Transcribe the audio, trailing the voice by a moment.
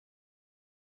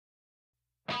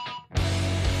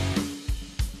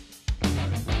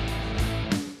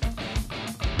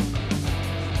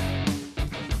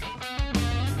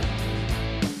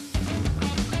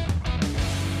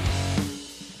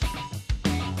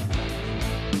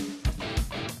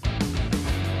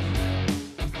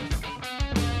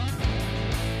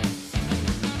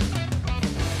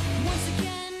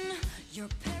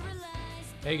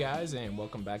Hey guys, and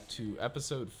welcome back to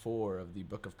episode 4 of the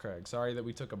Book of Craig. Sorry that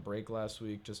we took a break last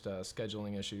week, just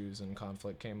scheduling issues and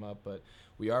conflict came up, but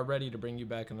we are ready to bring you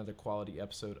back another quality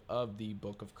episode of the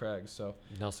Book of Craig. So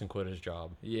Nelson quit his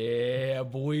job. yeah,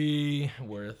 boy,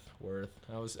 worth.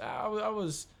 I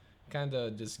was kind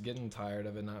of just getting tired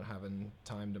of it, not having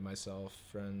time to myself,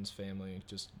 friends, family,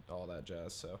 just all that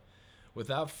jazz. So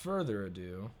without further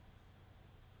ado,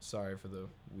 sorry for the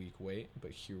week wait,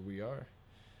 but here we are.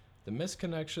 The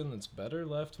misconnection that's better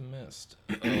left missed.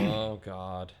 Oh,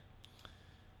 God.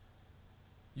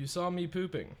 You saw me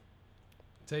pooping,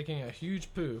 taking a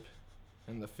huge poop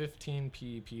in the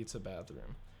 15p pizza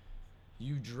bathroom.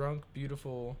 You drunk,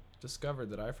 beautiful, discovered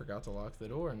that I forgot to lock the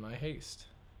door in my haste.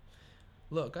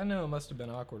 Look, I know it must have been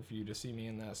awkward for you to see me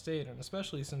in that state, and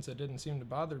especially since it didn't seem to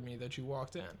bother me that you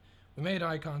walked in. We made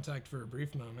eye contact for a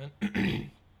brief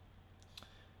moment.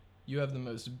 You have the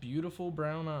most beautiful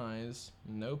brown eyes,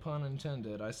 no pun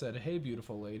intended. I said, "Hey,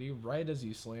 beautiful lady," right as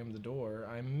you slammed the door.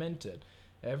 I meant it.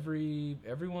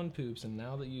 Everyone poops, and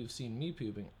now that you've seen me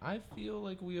pooping, I feel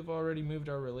like we have already moved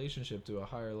our relationship to a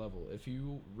higher level. If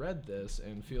you read this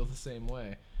and feel the same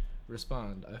way,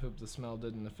 respond. I hope the smell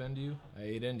didn't offend you. I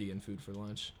ate Indian food for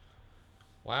lunch.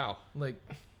 Wow. Like,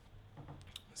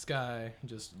 this guy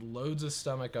just loads his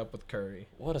stomach up with curry,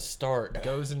 What a start.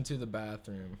 goes into the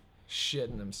bathroom,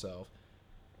 shitting himself.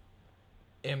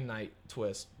 M. Night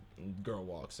twist, girl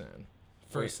walks in.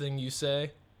 First thing you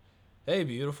say, "Hey,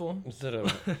 beautiful." Is it a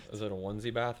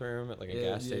onesie bathroom at like a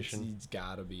gas station? It's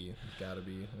gotta be.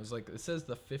 It was like, it says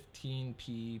the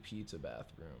 15p pizza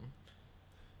bathroom.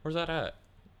 Where's that at?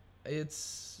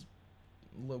 It's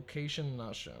location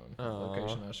not shown.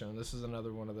 Location not shown. This is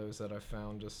another one of those that I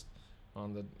found just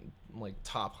on the like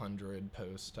top 100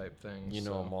 post type thing. You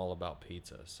know, I'm all about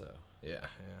pizza, so. Yeah.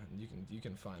 You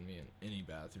can find me in any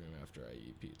bathroom after I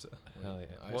eat pizza. Hell yeah.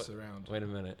 I surround. Wait a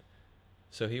minute.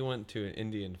 So he went to an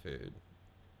Indian food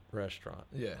restaurant.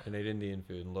 Yeah. And ate Indian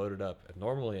food and loaded up. And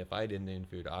normally, if I eat Indian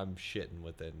food, I'm shitting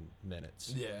within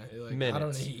minutes. Yeah. Like, minutes. I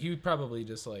don't know. He probably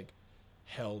just like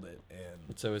held it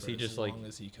in. So is he just like as long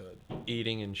as he could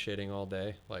eating and shitting all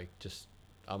day? Like, just,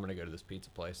 I'm going to go to this pizza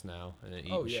place now and then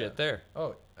eat Oh, yeah. shit there.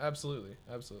 Oh, absolutely.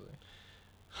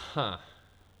 Huh.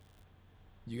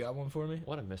 You got one for me?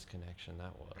 What a misconnection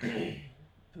that was.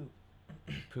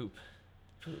 Poop.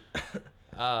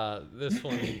 This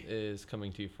one is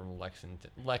coming to you from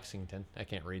Lexington. I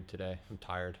can't read today. I'm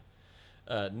tired.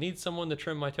 Need someone to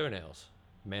trim my toenails.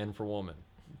 Man for woman.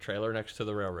 Trailer next to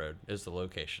the railroad is the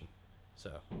location.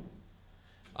 So,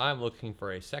 I'm looking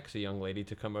for a sexy young lady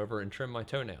to come over and trim my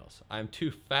toenails. I am too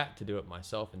fat to do it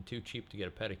myself and too cheap to get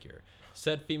a pedicure.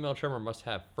 Said female trimmer must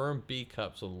have firm B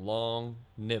cups with long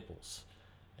nipples.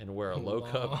 And wear a low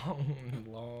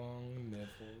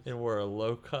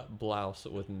cut blouse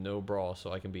with no bra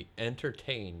so I can be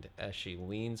entertained as she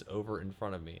leans over in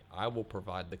front of me. I will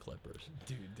provide the clippers.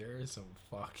 Dude, there are some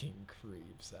fucking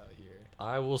creeps out here.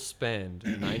 I will spend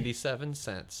 97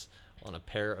 cents on a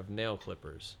pair of nail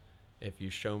clippers if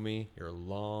you show me your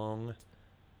long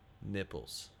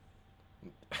nipples.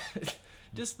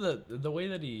 Just the way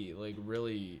that he like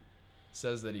really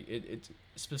says that it's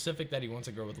specific that he wants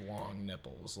a girl with long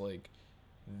nipples. Like,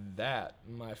 that,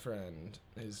 my friend,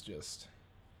 is just,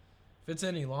 if it's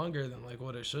any longer than like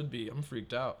what it should be, I'm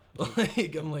freaked out.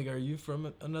 Like, I'm like, are you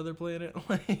from another planet?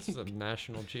 Like, This is a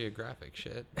National Geographic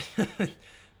shit.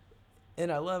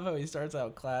 And I love how he starts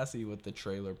out classy with the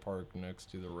trailer park next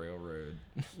to the railroad.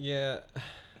 Yeah.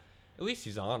 At least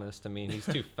he's honest. I mean, he's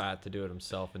too fat to do it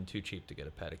himself and too cheap to get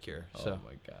a pedicure. So. Oh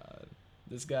my god.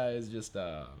 This guy is just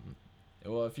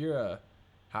well, if you're a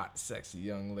hot, sexy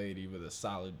young lady with a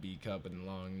solid B cup and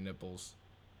long nipples,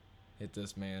 hit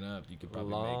this man up. You could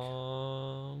probably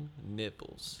long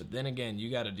nipples. But then again, you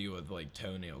got to deal with like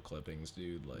toenail clippings,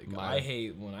 dude. Like, I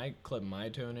hate when I clip my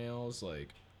toenails. Like,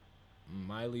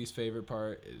 my least favorite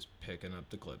part is picking up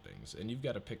the clippings, and you've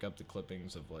got to pick up the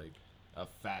clippings of like a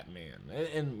fat man,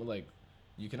 and like,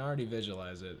 you can already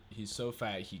visualize it. He's so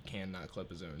fat he cannot clip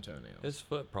his own toenails. His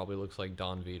foot probably looks like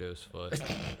Don Vito's foot.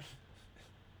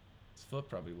 His foot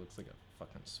probably looks like a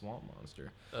fucking swamp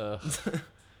monster.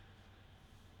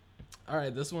 All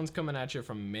right, this one's coming at you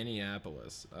from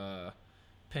Minneapolis.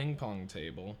 Ping pong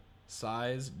table,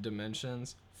 size,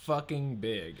 dimensions, fucking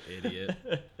big, idiot.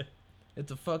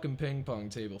 It's a fucking ping pong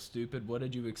table, stupid. What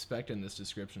did you expect in this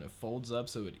description? It folds up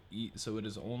so it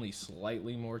is only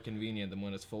slightly more convenient than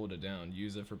when it's folded down.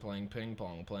 Use it for playing ping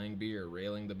pong, playing beer,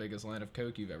 railing the biggest line of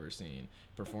coke you've ever seen,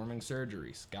 performing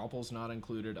surgery, scalpels not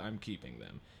included, I'm keeping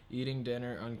them, eating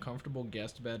dinner, uncomfortable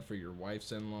guest bed for your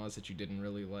wife's in-laws that you didn't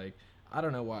really like. I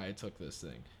don't know why I took this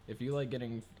thing. If you like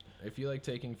getting If you like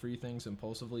taking free things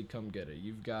impulsively, come get it.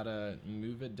 You've gotta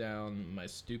move it down my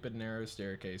stupid narrow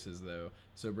staircases though.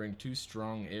 So bring 2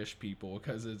 strong-ish people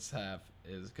because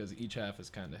each half is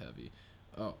kind of heavy.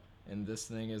 Oh, and this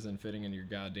thing isn't fitting in your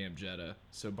goddamn Jetta.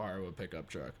 So borrow a pickup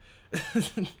truck.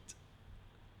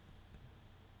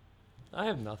 I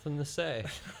have nothing to say.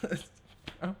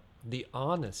 Oh. The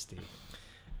honesty.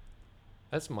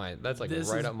 That's like This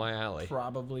right is up my alley.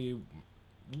 Probably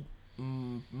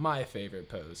my favorite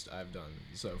post I've done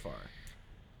so far.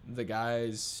 The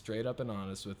guy's straight up and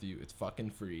honest with you. It's fucking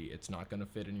free. It's not gonna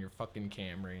fit in your fucking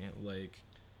Camry. Like,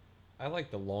 I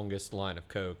like the longest line of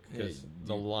Coke because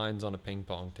the lines on a ping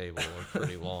pong table are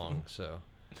pretty long. So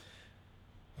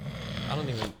I don't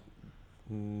even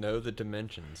know the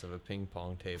dimensions of a ping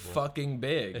pong table. fucking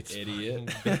big, It's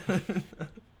idiot.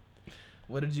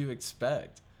 What did you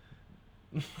expect?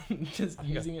 Just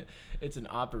using it. It's an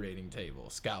operating table.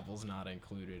 Scalpel's not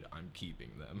included. I'm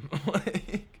keeping them.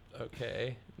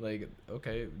 Okay.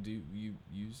 Okay. Do you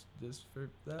use this for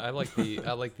that? I like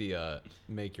the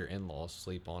make your in-laws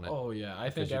sleep on it. Oh yeah, I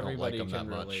think you don't like everybody them can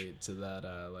that much. relate to that.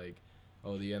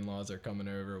 Oh, the in-laws are coming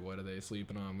over. What are they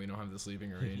sleeping on? We don't have the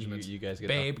sleeping arrangements. you guys get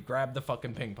Babe, grab the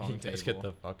fucking ping pong you table. guys get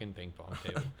the fucking ping pong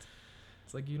table.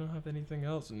 It's like, you don't have anything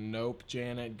else. Nope,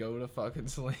 Janet, go to fucking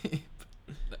sleep.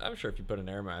 I'm sure if you put an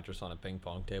air mattress on a ping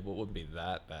pong table, it wouldn't be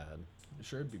that bad.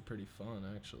 Sure, it'd be pretty fun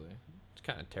actually. It's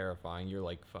kind of terrifying. You're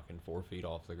like fucking 4 feet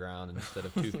off the ground instead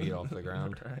of 2 feet off the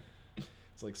ground. Right.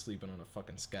 It's like sleeping on a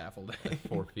fucking scaffolding.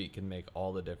 4 feet can make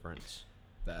all the difference.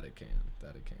 That it can.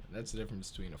 That's the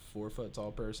difference between a 4 foot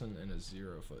tall person and a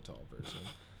 0 foot tall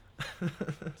person.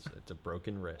 It's a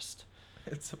broken wrist.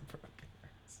 It's a broken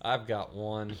wrist. I've got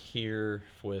one here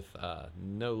with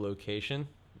no location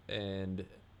and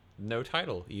no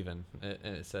title even. And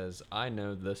it says, I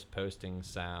know this posting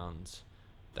sounds ...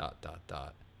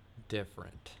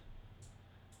 different.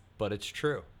 But it's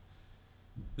true.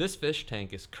 This fish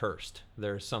tank is cursed.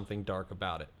 There's something dark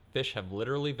about it. Fish have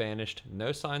literally vanished,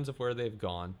 no signs of where they've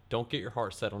gone. Don't get your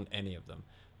heart set on any of them.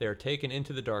 They are taken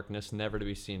into the darkness, never to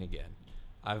be seen again.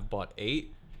 I've bought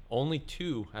 8. Only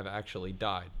 2 have actually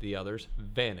died. The others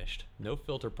vanished. No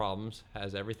filter problems.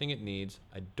 Has everything it needs.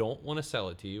 I don't want to sell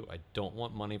it to you. I don't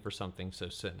want money for something so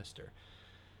sinister.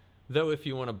 Though if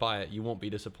you want to buy it, you won't be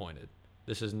disappointed.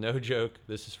 This is no joke.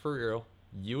 This is for real.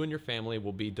 You and your family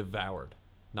will be devoured.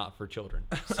 Not for children.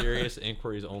 Serious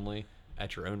inquiries only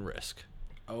at your own risk.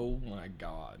 Oh my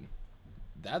god.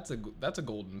 That's a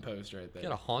golden post right there.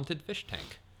 Get a haunted fish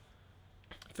tank.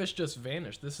 Fish just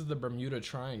vanished. This is the Bermuda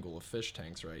Triangle of fish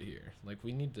tanks right here. Like,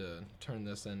 we need to turn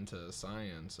this into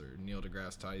science or Neil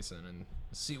deGrasse Tyson and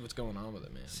see what's going on with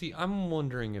it, man. See, I'm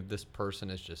wondering if this person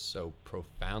is just so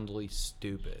profoundly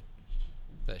stupid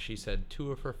that she said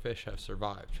 2 of her fish have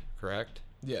survived, correct?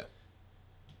 Yeah.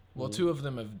 Well, 2 of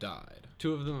them have died.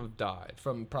 2 of them have died.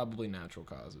 From probably natural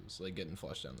causes, like getting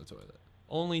flushed down the toilet.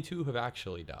 Only 2 have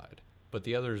actually died, but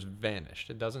the others vanished.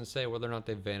 It doesn't say whether or not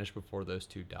they vanished before those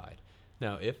 2 died.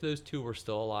 Now, if those 2 were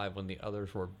still alive when the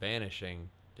others were vanishing,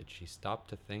 did she stop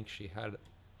to think she had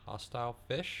hostile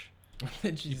fish?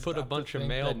 Did you put a bunch of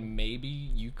male... that maybe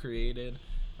you created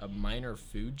a minor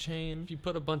food chain? If you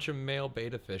put a bunch of male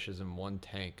beta fishes in one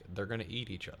tank, they're going to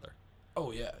eat each other.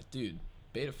 Oh, yeah, dude.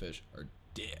 Beta fish are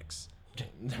dicks.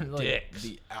 They're like Dicks.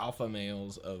 the alpha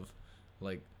males of,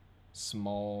 like,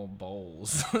 small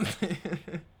bowls.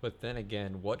 But then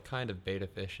again, what kind of beta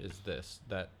fish is this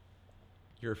that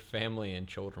your family and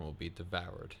children will be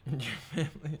devoured? Your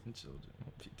family and children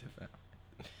will be devoured.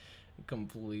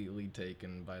 Completely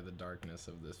taken by the darkness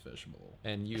of this fishbowl.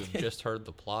 And you have just heard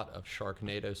the plot of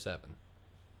Sharknado 7.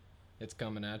 It's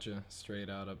coming at you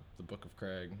straight out of the Book of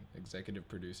Craig. Executive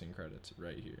producing credits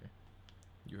right here.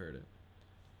 You heard it.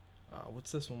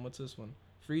 What's this one?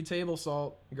 Free table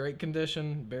salt, great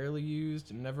condition, barely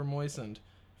used, never moistened.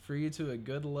 Free to a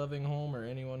good loving home or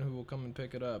anyone who will come and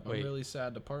pick it up. Wait. I'm really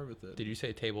sad to part with it. Did you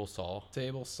say table saw?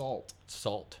 Table salt.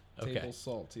 Salt. Okay. Table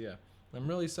salt, yeah. I'm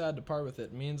really sad to part with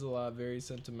it. Means a lot, very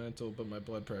sentimental, but my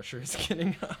blood pressure is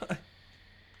getting high.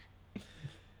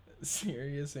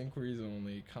 Serious inquiries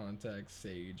only. Contact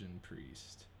sage and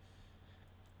priest.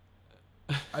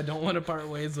 I don't want to part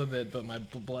ways with it, but my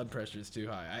blood pressure is too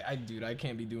high. Dude, I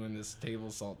can't be doing this table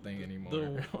salt thing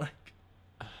anymore.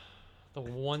 The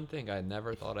one thing I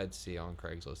never thought I'd see on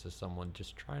Craigslist is someone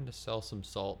just trying to sell some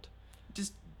salt.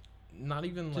 Just not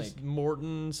even Just like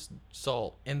Morton's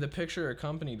salt. And the picture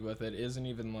accompanied with it isn't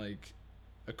even like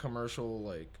a commercial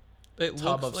like It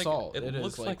tub looks of like, salt. It It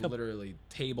looks is like like literally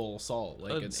table salt.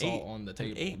 Like it's salt on the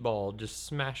table. An 8-ball just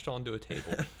smashed onto a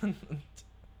table.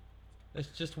 It's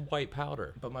just white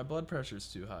powder. But my blood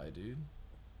pressure's too high, dude.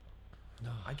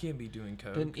 I can't be doing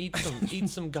coke. Then eat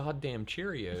some goddamn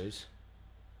Cheerios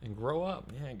and grow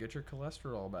up. Yeah, get your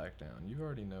cholesterol back down. You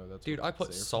already know that's. Dude, what I put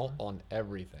it's there salt on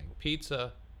everything.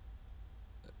 Pizza.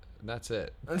 That's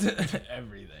it. for.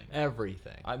 Everything.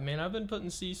 Everything. I mean, I've been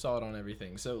putting sea salt on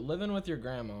everything. So living with your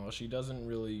grandma, she doesn't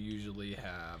really usually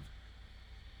have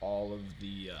all of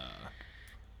the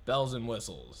bells and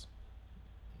whistles,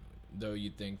 though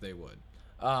you'd think they would.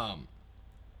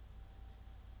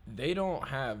 They don't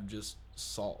have just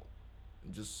salt.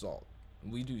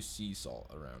 We do sea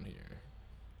salt around here.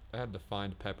 I had to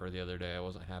find pepper the other day. I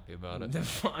wasn't happy about it.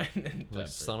 Finding pepper. Like,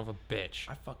 son of a bitch.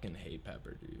 I fucking hate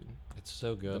pepper, dude. It's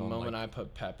so good. The moment I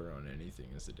put pepper on anything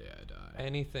is the day I die.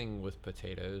 Anything with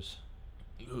potatoes.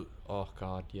 Ugh. Oh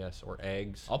god, yes. Or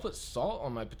eggs. I'll put salt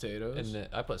on my potatoes. And then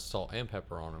I put salt and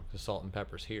pepper on them because salt and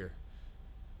pepper's here.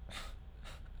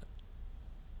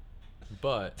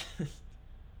 But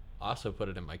I also put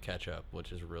it in my ketchup,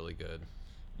 which is really good.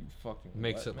 You fucking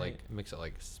Makes what, it mate?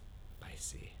 like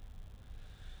spicy.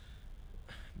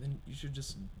 Then you should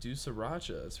just do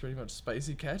sriracha. It's pretty much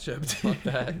spicy ketchup, dude. Fuck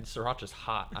that. Sriracha's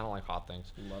hot. I don't like hot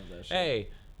things. Love that shit. Hey,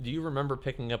 do you remember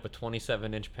picking up a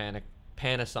 27-inch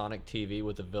Panasonic TV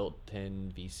with a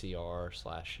built-in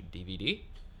VCR/DVD?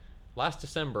 Last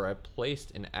December, I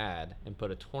placed an ad and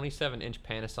put a 27-inch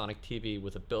Panasonic TV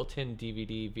with a built-in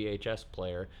DVD VHS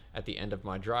player at the end of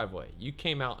my driveway. You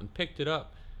came out and picked it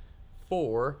up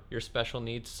for your special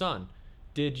needs son.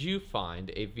 Did you find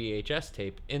a VHS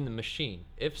tape in the machine?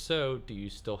 If so, do you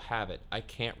still have it? I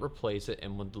can't replace it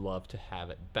and would love to have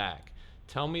it back.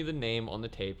 Tell me the name on the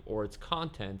tape or its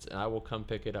contents and I will come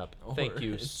pick it up. Thank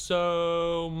you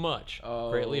so much.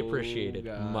 Greatly appreciated,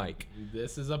 God. Mike.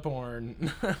 This is a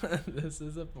porn. This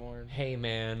is a porn. Hey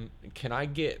man, can I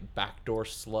get Backdoor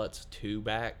Sluts 2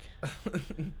 back?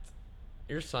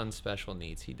 Your son's special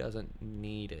needs. He doesn't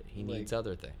need it. He needs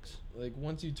other things. Like,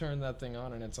 once you turn that thing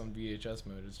on and it's on VHS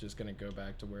mode, it's just going to go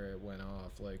back to where it went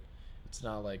off. Like, it's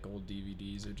not like old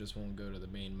DVDs. It just won't go to the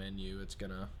main menu. It's going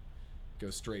to go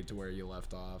straight to where you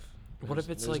left off. What if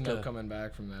it's there's like no coming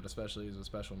back from that, especially as a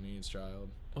special needs child.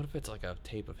 What if it's like a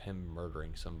tape of him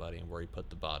murdering somebody and where he put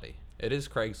the body? It is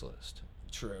Craigslist.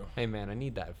 True. Hey man, I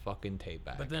need that fucking tape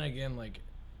back. But then again, like,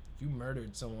 if you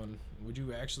murdered someone, would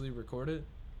you actually record it?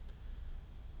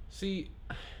 See,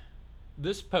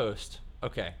 this post,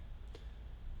 okay.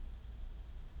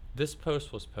 This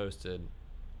post was posted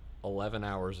 11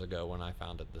 hours ago when I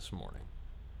found it this morning.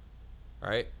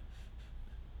 Right?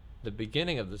 The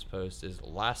beginning of this post is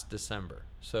last December.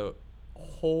 So, a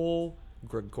whole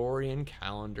Gregorian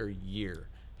calendar year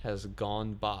has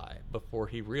gone by before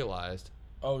he realized,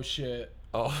 oh shit.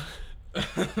 oh,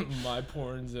 my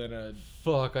porn's in a...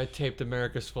 fuck, I taped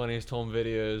America's Funniest Home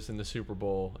Videos in the Super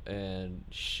Bowl and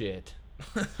shit.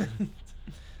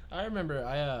 I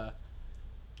remember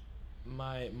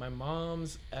my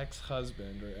mom's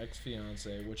ex-husband or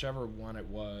ex-fiance, whichever one it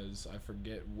was, I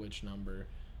forget which number.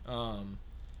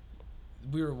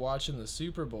 We were watching the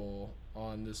Super Bowl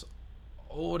on this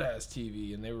old ass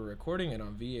TV and they were recording it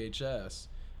on VHS.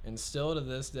 And still to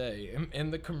this day, in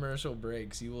the commercial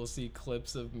breaks, you will see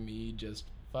clips of me just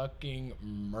fucking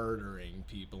murdering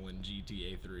people in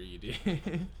GTA 3,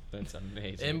 dude. That's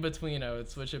amazing. In between, I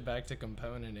would switch it back to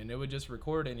component, and it would just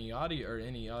record any audio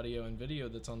and video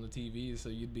that's on the TV. So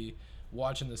you'd be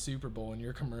watching the Super Bowl, and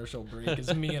your commercial break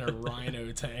is me in a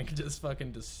rhino tank just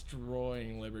fucking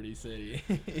destroying Liberty City.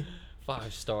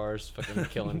 5 stars, fucking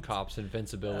killing cops,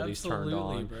 invincibility's turned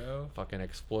on. Bro. Fucking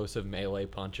explosive melee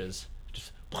punches.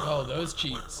 Just oh, those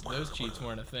cheats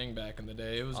weren't a thing back in the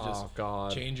day. It was just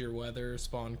change your weather,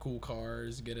 spawn cool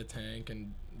cars, get a tank,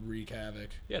 and wreak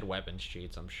havoc. You had weapons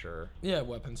cheats, I'm sure. Yeah,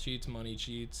 weapons cheats, money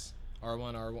cheats,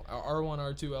 R1, R1,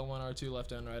 R2, L1, R2,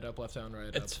 left down, right up, left down, right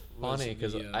up. It's funny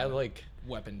because I like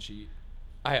weapon cheat.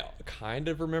 I kind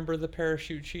of remember the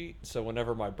parachute cheat. So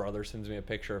whenever my brother sends me a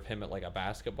picture of him at like a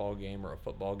basketball game or a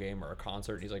football game or a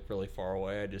concert, and he's like really far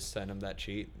away, I just send him that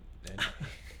cheat. And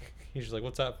he's just like,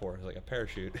 "What's that for?" He's like, "A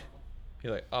parachute." He's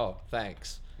like, "Oh,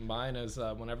 thanks." Mine is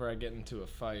whenever I get into a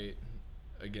fight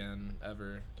again,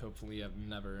 ever, hopefully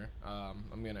never,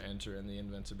 I'm going to enter in the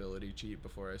invincibility cheat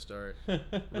before I start.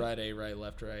 Right A, right,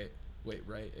 left, right. Wait,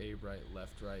 right A, right,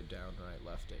 left, right, down, right,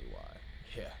 left A, Y.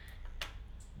 Yeah.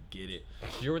 Get it.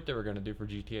 You know what they were going to do for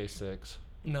GTA 6?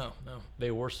 No.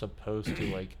 They were supposed to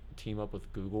like team up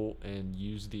with Google and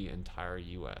use the entire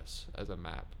US as a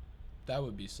map. That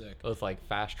would be sick. With like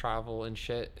fast travel and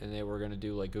shit, and they were gonna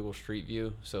do like Google Street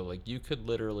View, so like you could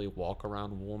literally walk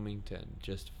around Wilmington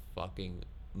just fucking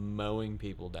mowing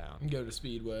people down. Go to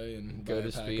Speedway and Go buy to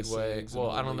a pack of Speedway. cigs and Well,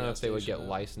 hold I don't the know gas if they would get station up.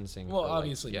 licensing. Well, for, like,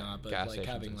 obviously not, but gas like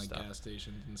stations having and like stuff. gas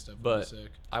stations and stuff would But be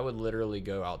sick. I would literally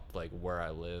go out like where I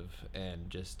live and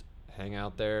just hang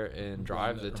out there and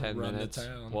drive the 10 run the minutes.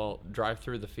 town. Well, drive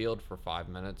through the field for 5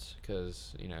 minutes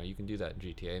because you can do that in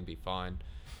GTA and be fine.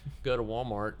 Go to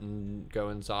Walmart and go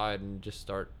inside and just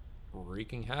start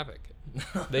wreaking havoc.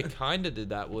 They kind of did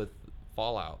that with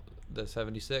Fallout, the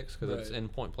 76, because it's Right. in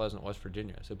Point Pleasant, West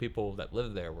Virginia. So people that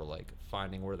live there were like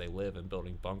finding where they live and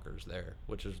building bunkers there,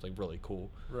 which is like really cool.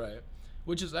 Right.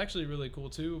 Which is actually really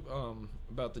cool too,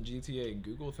 about the GTA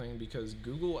Google thing, because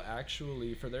Google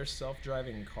actually, for their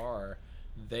self-driving car,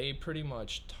 they pretty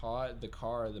much taught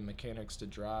the mechanics to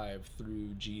drive through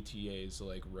GTA's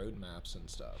like road maps and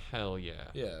stuff. Hell yeah.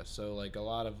 Yeah, so like a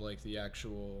lot of like the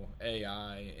actual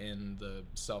AI in the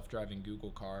self-driving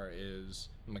Google car is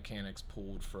mechanics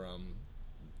pulled from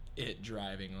it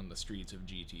driving on the streets of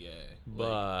GTA.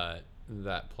 But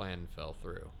that plan fell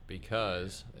through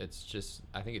because it's just,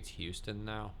 I think it's Houston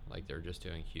now. Like they're just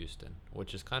doing Houston,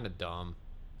 which is kind of dumb.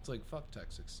 It's like fuck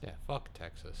Texas. Yeah, fuck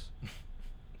Texas.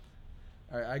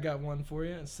 All right, I got one for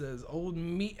you. It says, "Old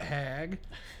meat hag,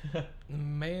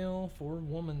 male for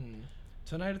woman.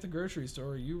 Tonight at the grocery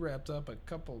store, you wrapped up a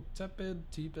couple tepid,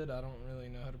 I don't really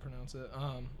know how to pronounce it,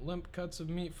 limp cuts of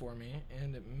meat for me,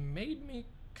 and it made me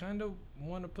kind of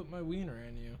want to put my wiener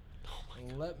in you.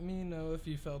 Let me know if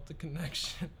you felt the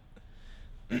connection."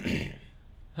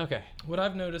 Okay. What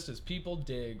I've noticed is people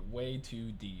dig way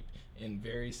too deep in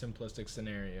very simplistic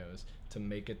scenarios to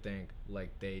make it think like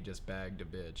they just bagged a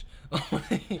bitch.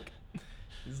 Like,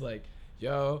 he's like,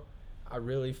 "Yo, I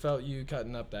really felt you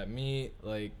cutting up that meat.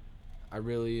 Like, I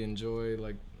really enjoyed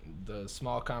like the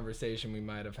small conversation we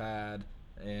might have had,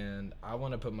 and I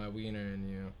want to put my wiener in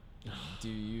you. Do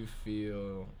you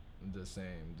feel the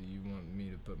same? Do you want me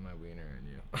to put my wiener in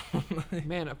you?"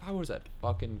 Man, if I was at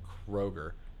fucking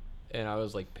Kroger and I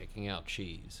was like picking out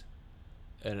cheese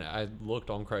and I looked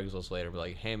on Craigslist later, be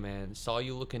like, "Hey man, saw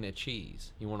you looking at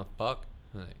cheese. You want to fuck?"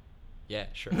 I'm like, "Yeah,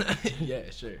 sure." Yeah,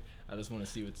 sure. I just want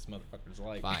to see what this motherfucker's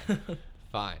like. Fine.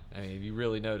 Fine. I mean, if you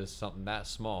really notice something that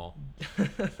small,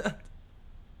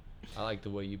 I like the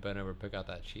way you bent over to pick out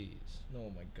that cheese. Oh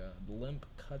my god. Limp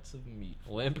cuts of meat.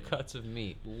 Limp cuts of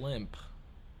meat. Limp.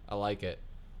 I like it.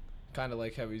 Kind of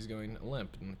like how he's going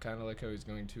limp, and kind of like how he's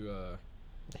going to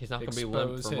He's not going to be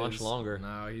limp expose for much his- longer.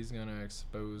 No, he's going to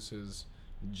expose his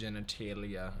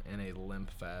genitalia in a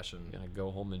limp fashion. Gonna go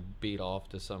home and beat off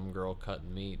to some girl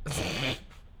cutting meat.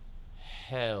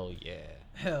 Hell yeah.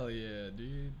 Hell yeah,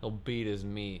 dude. He'll beat his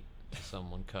meat to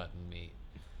someone cutting meat.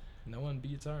 No one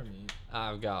beats our meat.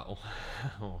 I've got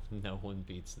no one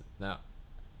beats. No,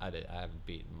 I haven't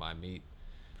beaten my meat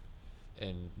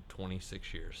in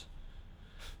 26 years.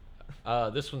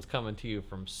 This one's coming to you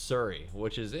from Surrey,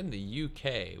 which is in the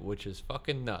UK, which is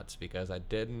fucking nuts because I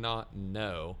did not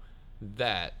know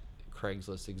that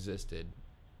Craigslist existed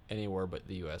anywhere but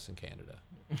the US and Canada.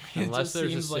 It Unless just there's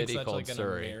a seems like city such called like an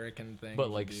Surrey. American thing But to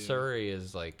like do. Surrey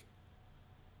is like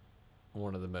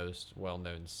one of the most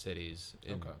well-known cities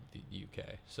in Okay. the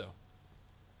UK. So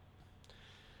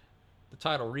the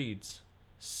title reads,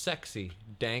 "Sexy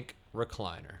Dank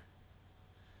Recliner."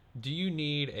 Do you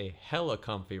need a hella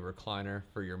comfy recliner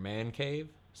for your man cave?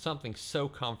 Something so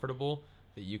comfortable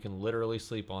that you can literally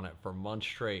sleep on it for months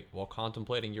straight while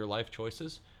contemplating your life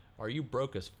choices? Are you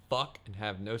broke as fuck and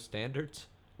have no standards?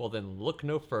 Well then look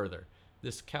no further.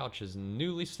 This couch is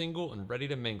newly single and ready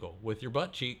to mingle with your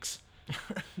butt cheeks.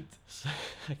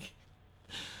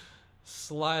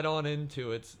 Slide on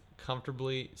into its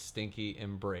comfortably stinky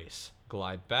embrace.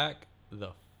 Glide back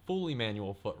the fully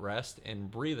manual footrest and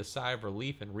breathe a sigh of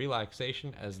relief and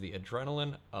relaxation as the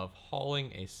adrenaline of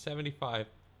hauling a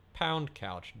 75-pound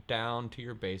couch down to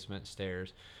your basement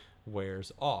stairs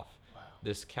wears off. Wow.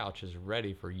 This couch is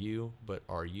ready for you, but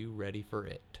are you ready for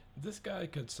it? This guy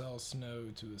could sell snow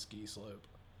to a ski slope.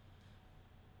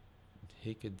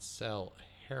 He could sell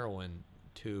heroin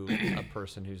to a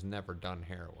person who's never done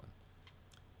heroin.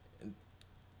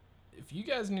 If you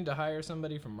guys need to hire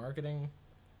somebody from marketing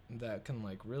that can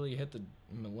like really hit the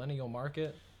millennial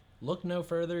market, look no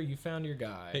further. You found your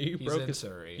guy. Hey, you He's broke in as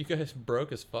Surrey. You guys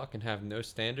broke as fuck and have no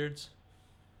standards.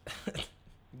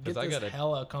 Get I this got a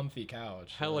hella comfy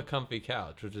couch. hella Like, comfy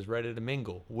couch, which is ready to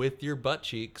mingle with your butt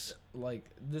cheeks. like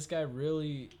this guy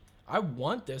really. I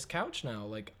want this couch now.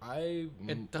 Like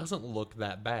It doesn't look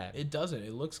that bad. It doesn't.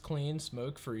 It looks clean,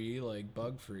 smoke free, like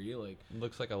bug free. Like It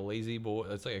looks like a lazy boy.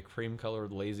 It's like a cream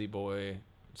colored lazy boy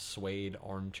suede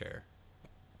armchair.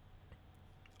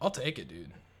 I'll take it,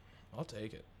 dude. I'll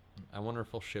take it. I wonder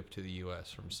if he'll ship to the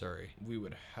U.S. from Surrey. We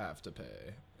would have to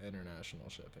pay international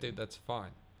shipping. Dude, that's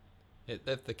fine.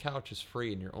 If the couch is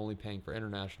free and you're only paying for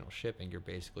international shipping, you're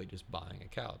basically just buying a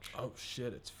couch. Oh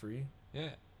shit, it's free?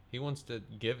 Yeah. He wants to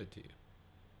give it to you.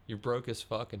 You're broke as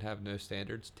fuck and have no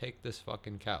standards. Take this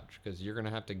fucking couch because you're going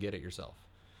to have to get it yourself.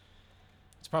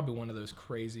 It's probably one of those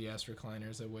crazy ass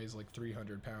recliners that weighs like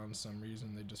 300 pounds. Some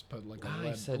reason they just put like a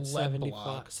lead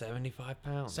block. 75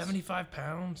 pounds. 75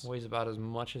 pounds? Weighs about as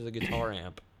much as a guitar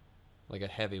amp. Like a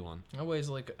heavy one. That weighs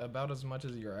like about as much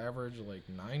as your average like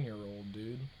 9-year-old,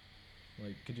 dude.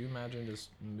 Like, could you imagine just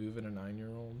moving a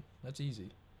 9-year-old? That's easy.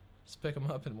 Just pick them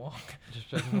up and walk. Just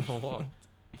pick them up and walk.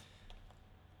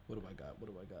 What do I got?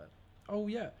 Oh,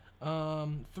 yeah.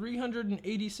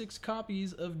 386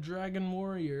 copies of Dragon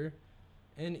Warrior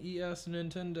NES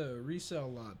Nintendo resale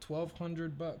lot,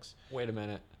 $1,200. Wait a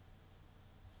minute.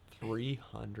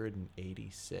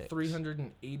 386.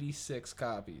 386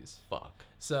 copies. Fuck.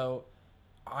 So,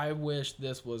 I wish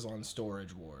this was on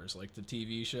Storage Wars, like the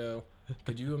TV show.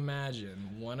 Could you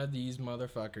imagine one of these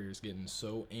motherfuckers getting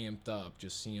so amped up,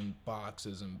 just seeing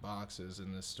boxes and boxes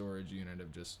in this storage unit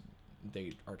of just,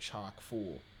 they are chock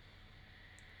full.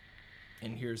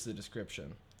 And here's the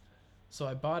description. So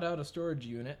I bought out a storage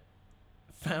unit,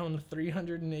 found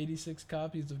 386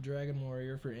 copies of Dragon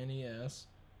Warrior for NES,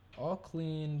 all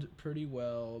cleaned pretty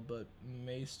well, but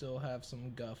may still have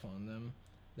some guff on them.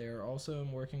 They are also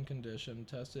in working condition,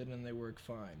 tested, and they work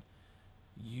fine.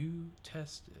 You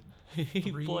tested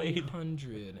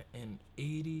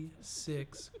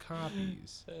 386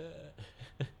 copies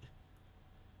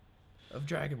of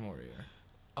Dragon Warrior.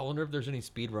 I wonder if there's any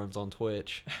speedruns on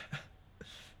Twitch.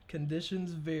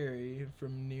 Conditions vary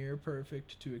from near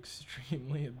perfect to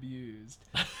extremely abused.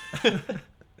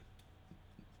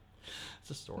 It's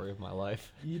a story of my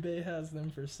life. eBay has them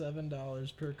for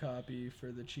 $7 per copy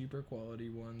for the cheaper quality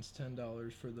ones,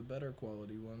 $10 for the better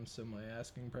quality ones, so my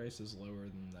asking price is lower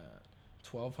than that.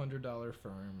 $1,200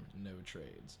 firm, no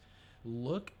trades.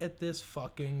 Look at this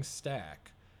fucking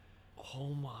stack.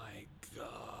 Oh my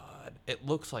god. It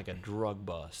looks like a drug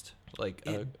bust. Like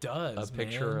It does, a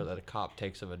picture man. that a cop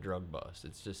takes of a drug bust.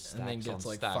 It's just stacks And then gets on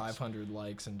like stacks 500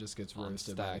 likes and just gets on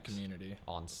roasted by the stacks community.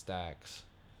 on stacks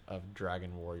of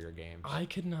Dragon Warrior games. I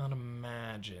could not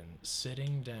imagine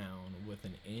sitting down with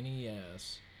an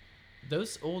NES.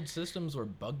 Those old systems were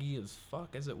buggy as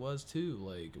fuck as it was too.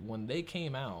 Like when they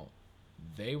came out,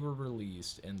 they were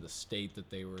released in the state that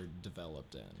they were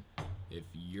developed in. If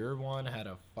your one had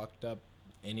a fucked up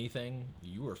anything,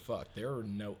 you were fucked. There were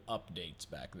no updates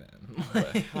back then.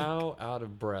 But how out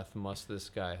of breath must this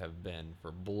guy have been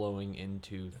for blowing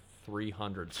into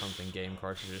 300 something game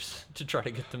cartridges to try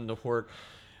to get them to work?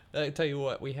 I tell you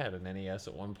what, we had an NES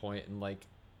at one point, and like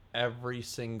every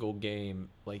single game,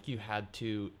 like you had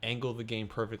to angle the game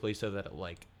perfectly so that it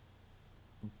like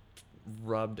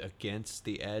rubbed against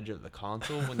the edge of the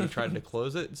console when you tried to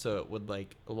close it, so it would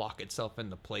like lock itself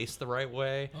into place the right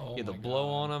way. Oh You had to my blow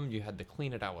God. on them. You had to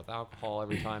clean it out with alcohol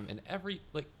every time, and every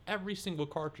single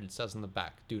cartridge says in the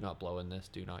back, "Do not blow in this.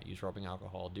 Do not use rubbing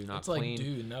alcohol. Do not It's clean." like,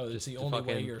 dude, no, that's Just the to only way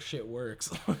fucking- your shit works.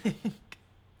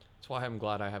 That's why I'm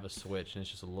glad I have a Switch and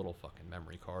it's just a little fucking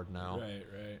memory card now. Right.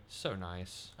 So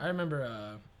nice. I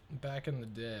remember back in the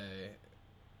day,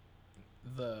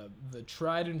 the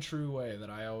tried and true way that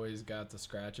I always got the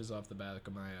scratches off the back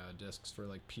of my discs for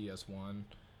like PS1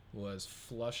 was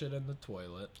flush it in the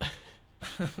toilet.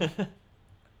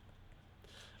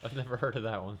 I've never heard of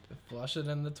that one. Flush it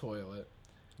in the toilet.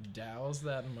 Douse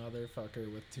that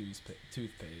motherfucker with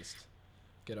toothpaste.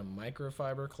 Get a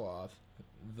microfiber cloth.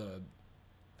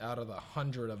 Out of the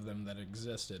 100 of them that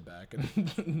existed back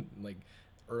in like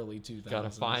early 2000s. Gotta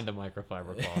find a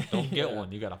microfiber cloth. Don't get Yeah.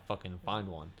 one. You gotta fucking find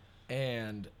one.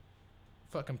 And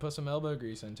fucking put some elbow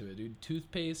grease into it, dude.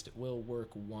 Toothpaste will work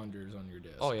wonders on your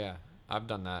disc. Oh yeah, I've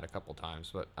done that a couple times,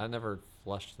 but I never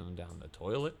flushed them down the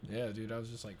toilet. Yeah, dude, I was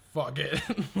just like, fuck it.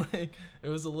 Like, it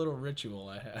was a little ritual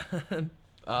I had.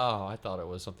 Oh, I thought it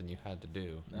was something you had to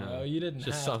do. No, you didn't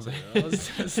just have something. to. I was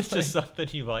just It's like, just something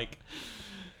you like.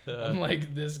 I'm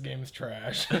like, this game's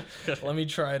trash. Let me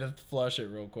try to flush it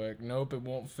real quick. Nope, it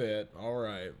won't fit. All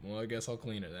right, well, I guess I'll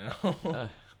clean it now.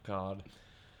 God.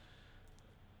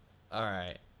 All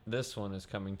right, this one is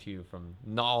coming to you from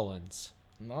Nolans.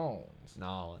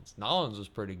 Nolans was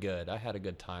pretty good. I had a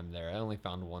good time there. I only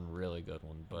found one really good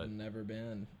one, but Never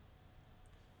been.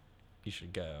 you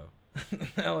should go.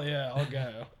 Hell yeah, I'll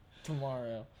go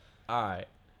tomorrow. All right.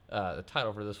 The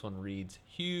title for this one reads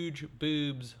Huge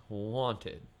Boobs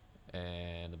Wanted.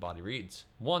 And the body reads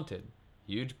Wanted.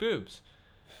 Huge boobs.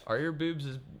 Are your boobs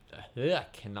as... I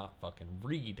cannot fucking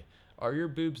read. Are your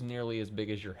boobs nearly as big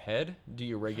as your head? Do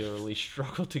you regularly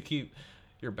struggle to keep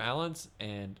your balance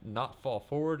and not fall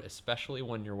forward, especially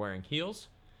when you're wearing heels?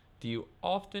 Do you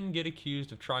often get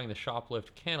accused of trying to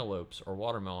shoplift cantaloupes or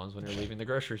watermelons when you're leaving the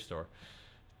grocery store?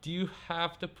 Do you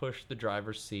have to push the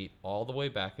driver's seat all the way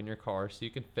back in your car so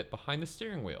you can fit behind the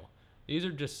steering wheel? These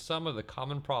are just some of the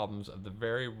common problems of the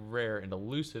very rare and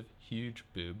elusive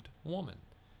huge-boobed woman.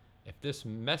 If this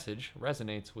message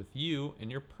resonates with you and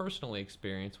your personal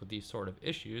experience with these sort of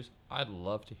issues, I'd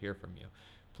love to hear from you.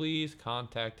 Please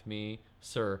contact me,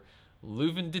 Sir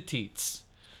Leuven de Teets,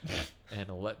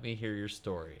 and let me hear your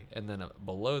story. And then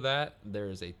below that,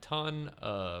 there's a ton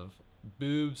of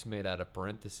boobs made out of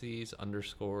parentheses,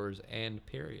 underscores, and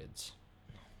periods.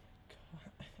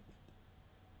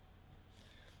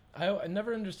 I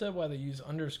never understood why they use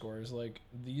underscores. Like,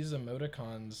 these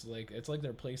emoticons, like, it's like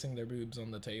they're placing their boobs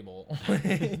on the table. Put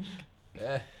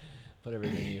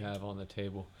everything you have on the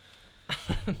table.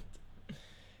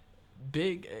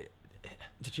 Big.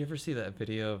 Did you ever see that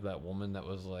video of that woman that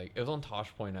was like, it was on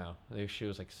Tosh Point now. She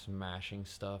was like smashing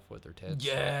stuff with her tits.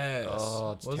 Yes.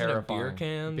 Oh, it's Wasn't terrifying. it beer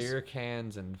cans? Beer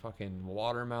cans and fucking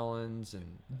watermelons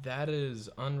and That is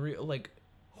unreal. Like,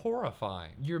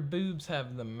 horrifying. your boobs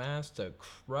have the mass to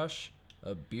crush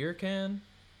a beer can?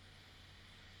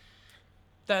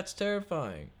 That's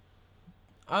terrifying.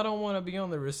 I don't want to be on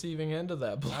the receiving end of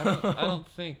that blow. I don't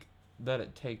think that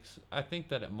it takes, I think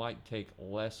that it might take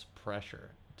less pressure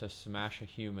to smash a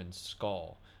human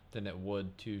skull than it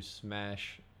would to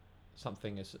smash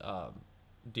something as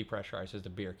depressurized as a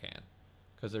beer can.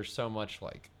 Because there's so much,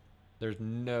 like, there's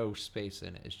no space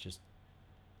in it. It's just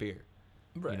beer.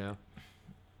 Right. You know?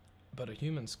 But a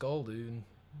human skull, dude,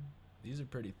 these are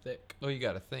pretty thick. Well, you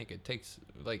got to think. It takes,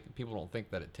 like, people don't think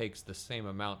that it takes the same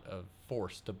amount of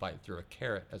force to bite through a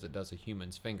carrot as it does a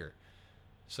human's finger.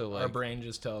 So, like, our brain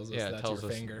just tells us that's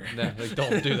your finger. No, like,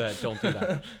 don't do that. Don't do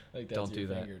that. Like, that's don't your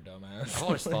do finger, that. dumbass. I've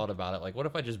always thought about it. Like, what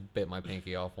if I just bit my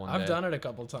pinky off one day? I've done it a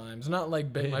couple times. Not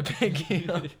like bit my pinky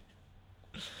off.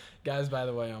 Guys, by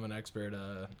the way, I'm an expert.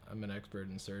 I'm an expert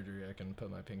in surgery. I can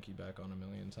put my pinky back on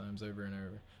 1,000,000 times over and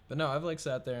over. But no, I've like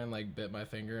sat there and like bit my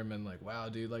finger and been like, wow,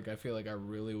 dude, like I feel like I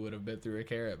really would have bit through a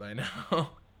carrot by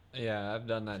now. Yeah, I've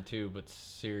done that too, but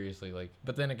seriously, like...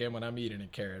 But then again, when I'm eating a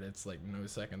carrot, it's like no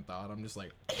second thought. I'm just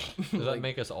like... Does that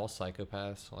make us all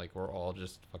psychopaths? Like, we're all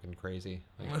just fucking crazy?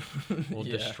 Like, we'll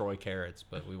destroy carrots,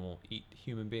 but we won't eat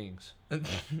human beings.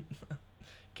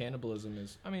 Cannibalism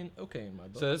is, I mean, okay in my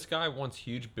book. So this guy wants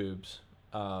huge boobs.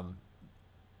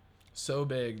 So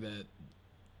big that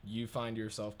you find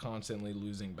yourself constantly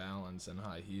losing balance in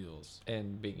high heels.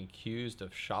 And being accused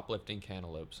of shoplifting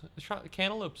cantaloupes.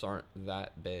 Cantaloupes aren't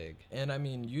that big. And I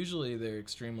mean, usually they're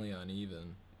extremely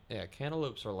uneven. Yeah,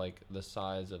 cantaloupes are like the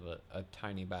size of a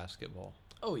tiny basketball.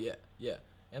 Oh, yeah, yeah.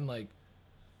 And like,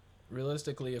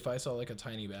 realistically, if I saw like a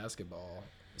tiny basketball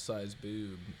size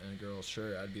boob in a girl's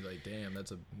shirt, I'd be like, damn,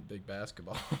 that's a big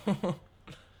basketball.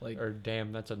 Like, or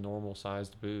damn, that's a normal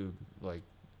sized boob. Like,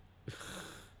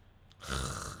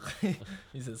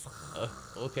 he says,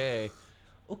 okay.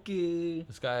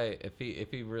 This guy, if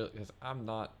he really, because I'm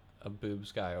not a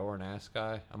boobs guy or an ass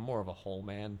guy, I'm more of a hole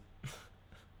man. I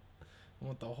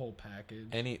want the whole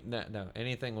package. No,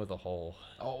 anything with a hole.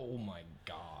 Oh my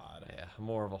god. Yeah, I'm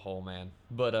more of a hole man.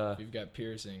 But if you've got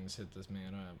piercings, hit this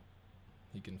man up.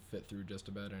 He can fit through just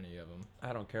about any of them.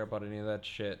 I don't care about any of that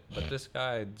shit. But this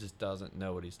guy just doesn't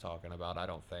know what he's talking about, I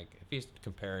don't think. If he's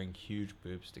comparing huge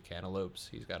boobs to cantaloupes,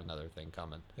 he's got another thing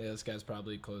coming. Yeah, this guy's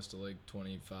probably close to like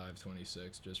 25,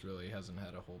 26. Just really hasn't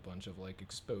had a whole bunch of like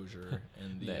exposure.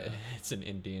 And the it's an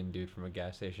Indian dude from a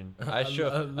gas station. I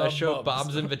show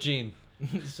Bob's and Vagine.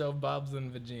 Show Bob's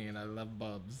and Vagine. I love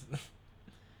Bob's.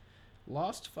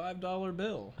 Lost $5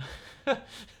 bill.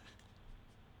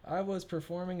 I was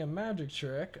performing a magic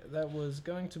trick that was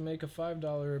going to make a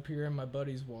 $5 appear in my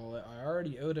buddy's wallet. I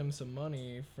already owed him some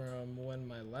money from when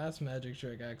my last magic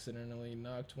trick accidentally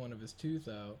knocked one of his teeth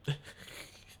out.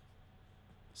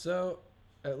 So,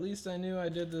 at least I knew I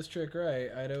did this trick right.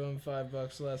 I'd owe him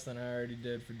 $5 less than I already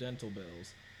did for dental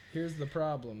bills. Here's the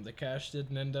problem. The cash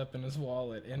didn't end up in his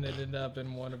wallet, and it ended up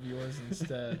in one of yours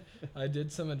instead. I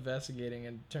did some investigating,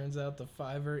 and it turns out the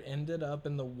 $5 ended up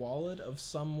in the wallet of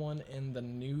someone in the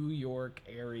New York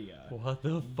area. What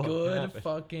the fuck Good happened?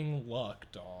 fucking luck,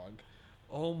 dog.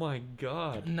 Oh my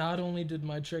god. Not only did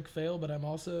my trick fail, but I'm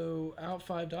also out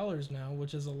 $5 now,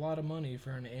 which is a lot of money for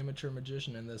an amateur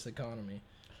magician in this economy.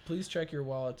 Please check your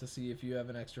wallet to see if you have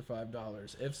an extra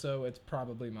 $5. If so, it's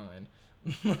probably mine.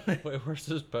 Wait, where's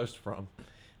this post from?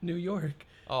 New York.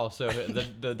 Oh, so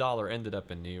the dollar ended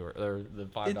up in New York, or the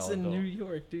 $5 It's in bill New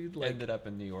York, dude. Like, ended up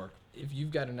in New York. if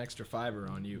you've got an extra fiver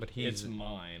on you, But it's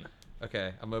mine.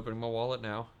 Okay, I'm opening my wallet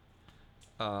now.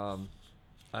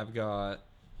 I've got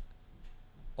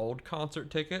old concert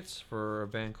tickets for a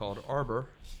band called Arbor,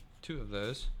 2 of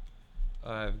those.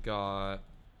 I've got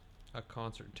a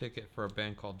concert ticket for a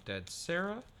band called Dead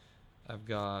Sarah. I've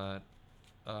got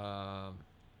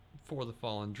For the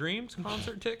Fallen Dreams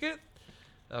concert ticket.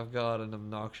 I've got an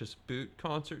Obnoxious Boot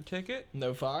concert ticket.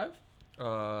 No 5?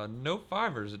 No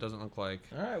fivers, it doesn't look like.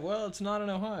 All right, well, it's not in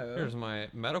Ohio. Here's my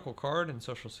medical card and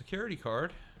social security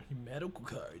card. Your medical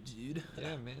card, dude.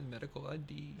 Yeah, man, medical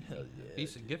ID. Hell yeah,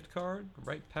 Visa dude. gift card,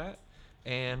 right, Pat?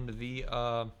 And the,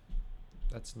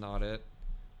 that's not it.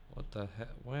 What the heck?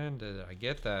 When did I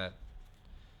get that?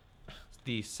 It's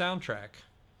the soundtrack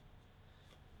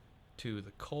to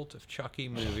the Cult of Chucky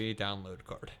movie download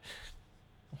card.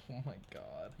 Oh my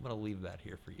god. I'm going to leave that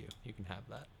here for you. You can have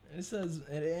that. It says,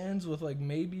 it ends with like,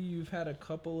 maybe you've had a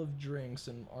couple of drinks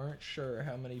and aren't sure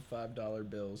how many $5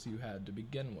 bills you had to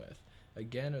begin with.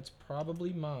 Again, it's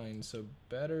probably mine, so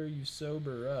better you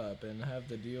sober up and have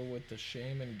to deal with the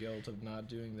shame and guilt of not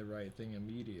doing the right thing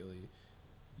immediately.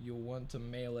 You'll want to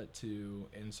mail it to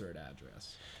insert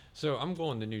address. So I'm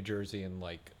going to New Jersey in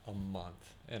like a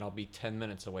month, and I'll be 10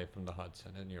 minutes away from the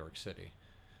Hudson in New York City.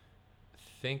 I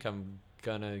think I'm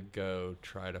gonna go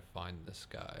try to find this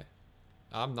guy.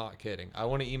 I'm not kidding. I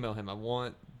want to email him. I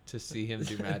want to see him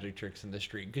do magic tricks in the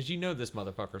street, because you know this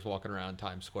motherfucker's walking around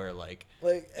Times Square like,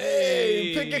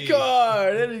 hey, pick a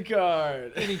card, any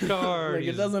card. Any card. Like,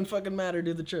 it doesn't fucking matter,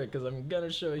 do the trick, because I'm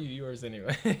gonna show you yours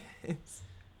anyway.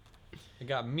 I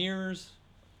got mirrors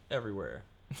everywhere.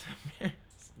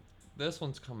 This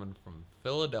one's coming from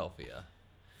Philadelphia.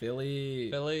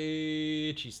 Philly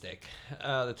cheesesteak.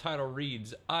 The title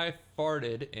reads, I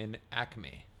farted in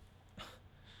Acme.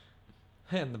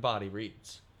 And the body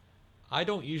reads, I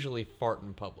don't usually fart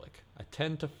in public. I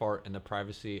tend to fart in the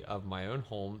privacy of my own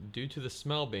home due to the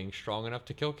smell being strong enough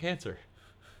to kill cancer.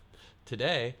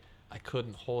 Today, I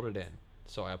couldn't hold it in,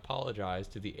 so I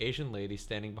apologized to the Asian lady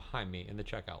standing behind me in the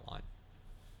checkout line.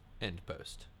 End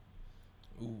post.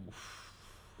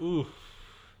 Oof.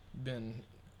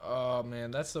 Oh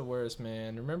man, that's the worst,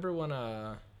 man. Remember when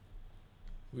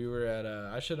we were at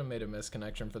I should have made a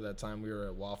misconnection for that time we were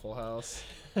at Waffle House.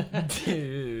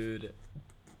 Dude.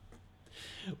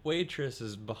 Waitress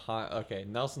is behind. Okay,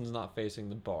 Nelson's not facing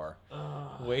the bar.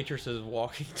 Waitress is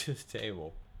walking to the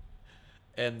table.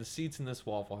 And the seats in this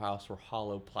Waffle House were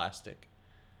hollow plastic.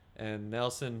 And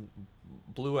Nelson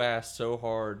blew ass so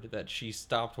hard that she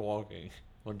stopped walking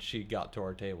when she got to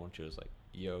our table, and she was like,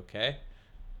 you okay?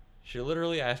 She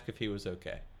literally asked if he was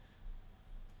okay.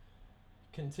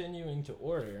 Continuing to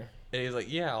order. And he's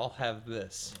like, yeah, I'll have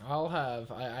this.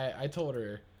 I told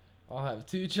her, I'll have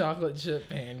 2 chocolate chip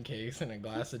pancakes and a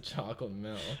glass of chocolate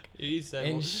milk. He said,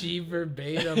 And she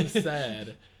verbatim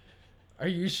said, are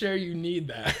you sure you need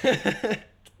that?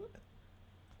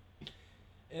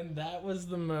 And that was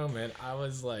the moment I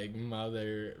was like,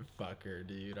 motherfucker,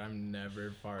 dude, I'm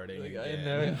never farting like,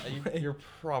 again. I know, you're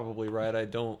probably right. I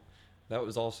don't. That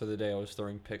was also the day I was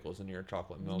throwing pickles into your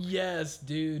chocolate milk. Yes,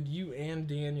 dude, you and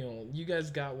Daniel, you guys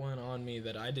got one on me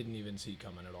that I didn't even see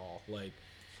coming at all. Like,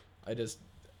 I just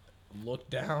looked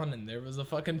down and there was a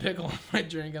fucking pickle in my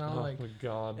drink, and I'm like, my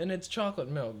God. And it's chocolate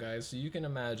milk, guys, so you can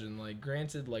imagine, like,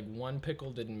 granted, like, one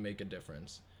pickle didn't make a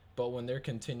difference. But when they're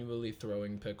continually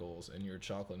throwing pickles in your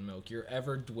chocolate milk, your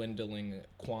ever dwindling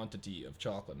quantity of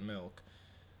chocolate milk,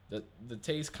 the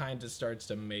taste kind of starts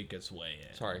to make its way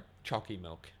in. Sorry, chalky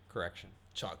milk. Correction.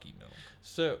 Chalky milk.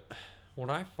 So, when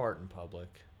I fart in public,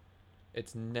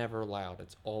 it's never loud.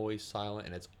 It's always silent,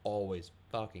 and it's always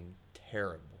fucking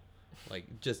terrible.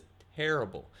 Like, just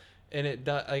terrible. And it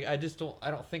does. Like, I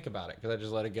don't think about it, because I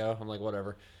just let it go. I'm like,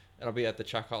 whatever. And I'll be at the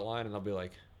checkout line, and I'll be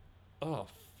like, oh,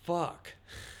 fuck.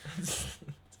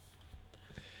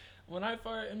 When I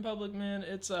fart in public, man,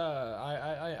 it's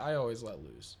I always let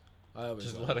loose. I always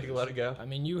Just let it go. I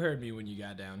mean, you heard me when you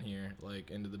got down here, like,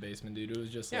 into the basement, dude. It was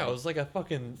just Yeah, like it was like a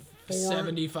fucking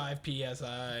 75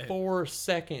 psi. 4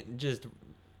 second just.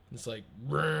 It's like,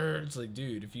 it's like,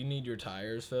 dude, if you need your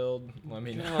tires filled, let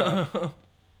me God. know.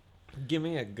 Give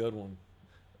me a good one.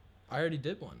 I already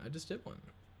did one. I just did one.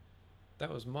 That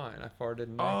was mine. I farted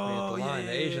in Acme at the line.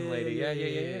 The Asian lady.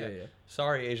 Yeah.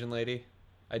 Sorry, Asian lady.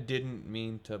 I didn't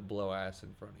mean to blow ass in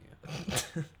front of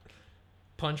you.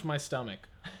 Punch my stomach.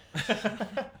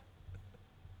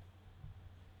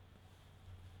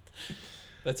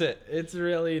 That's it. It's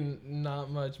really not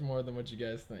much more than what you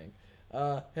guys think.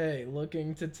 Hey,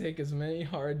 looking to take as many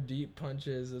hard, deep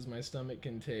punches as my stomach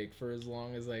can take for as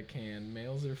long as I can.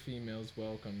 Males or females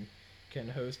welcome. Can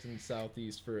host in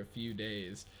Southeast for a few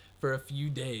days. For a few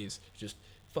days. Just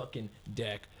fucking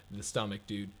deck the stomach,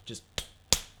 dude. Just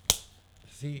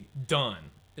See,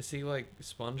 done. is he like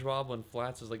SpongeBob when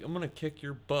Flats is like, I'm gonna kick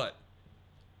your butt?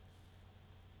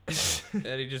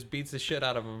 And he just beats the shit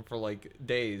out of him for like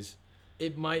days.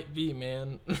 It might be,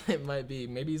 man. It might be.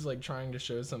 Maybe he's like trying to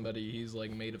show somebody he's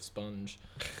like made of sponge.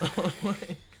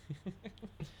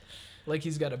 Like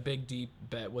he's got a big deep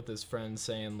bet with his friends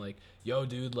saying like, yo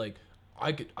dude, like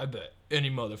I bet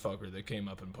any motherfucker that came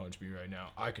up and punched me right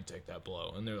now, I could take that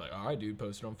blow. And they're like, all right dude,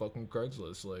 post it on fucking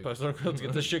Craigslist. Like, Let's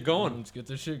get this shit going. Let's get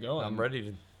this shit going. I'm ready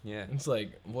to, yeah. It's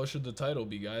like, what should the title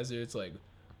be, guys? It's like,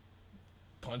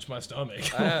 punch my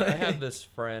stomach. I have this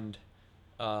friend,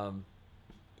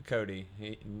 Cody.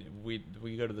 We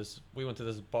went to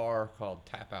this bar called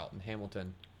Tap Out in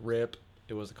Hamilton. RIP.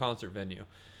 It was a concert venue.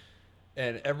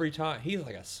 And every time he's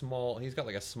got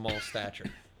like a small stature.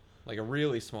 Like a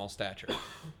really small stature.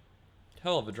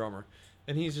 Hell of a drummer.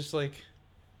 And he's just like,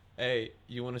 hey,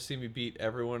 you want to see me beat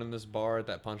everyone in this bar at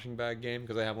that punching bag game?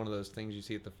 Because they have one of those things you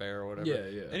see at the fair or whatever. Yeah,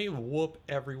 yeah. And he would whoop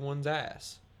everyone's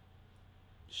ass.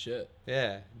 Shit.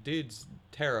 Yeah, dude's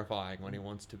terrifying when he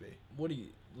wants to be. What do you,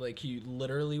 like he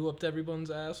literally whooped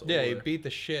everyone's ass? Yeah, he beat the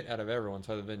shit out of everyone,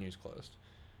 so the venue's closed.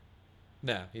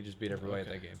 No, he just beat everybody at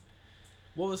that game.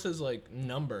 What was his, like,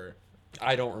 number?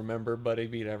 I don't remember, but he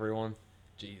beat everyone.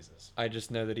 Jesus. I just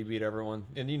know that he beat everyone.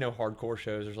 And you know hardcore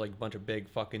shows, there's like a bunch of big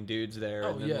fucking dudes there.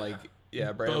 Oh, and then yeah. like,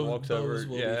 yeah, Brandon walks over.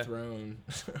 Will Yeah. be thrown.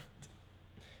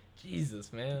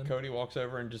 Jesus, man. Cody walks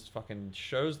over and just fucking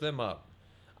shows them up.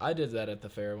 I did that at the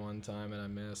fair one time and I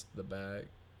missed the bag.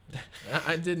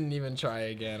 I didn't even try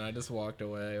again. I just walked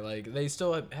away. Like, they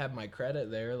still have my credit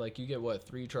there. Like, you get, what,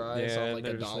 3 tries Yeah, on, like,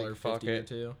 they're just like, $1.50 fuck or it.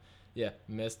 2? Yeah,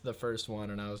 missed the first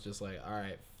one, and I was just like, all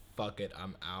right, fuck it,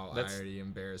 I'm out. I already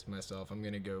embarrassed myself. I'm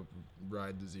going to go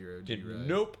ride the Zero G ride.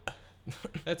 Nope.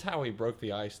 That's how he broke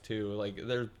the ice, too. Like,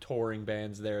 there's touring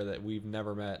bands there that we've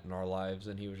never met in our lives,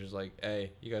 and he was just like,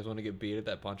 hey, you guys want to get beat at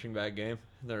that punching bag game?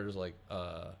 And they're just like,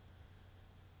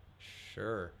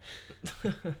 sure.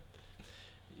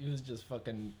 He was just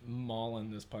fucking mauling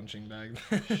this punching bag.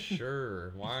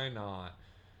 Sure, why not?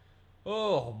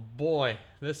 Oh boy,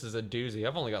 this is a doozy.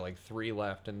 I've only got like 3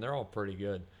 left, and they're all pretty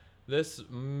good. This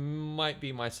might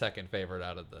be my second favorite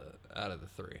out of the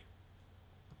 3.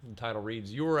 The title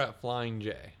reads, "You were at Flying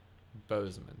J,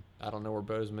 Bozeman." I don't know where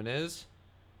Bozeman is,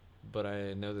 but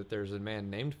I know that there's a man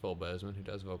named Phil Bozeman who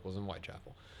does vocals in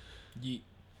Whitechapel. Yeet.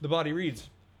 The body reads,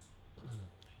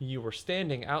 "You were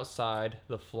standing outside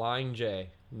the Flying J,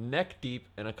 neck deep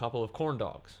in a couple of corn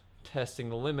dogs, testing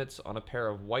the limits on a pair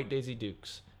of white Daisy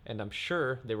Dukes, and I'm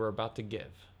sure they were about to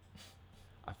give.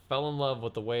 I fell in love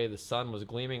with the way the sun was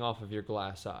gleaming off of your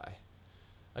glass eye.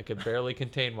 I could barely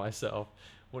contain myself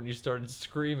when you started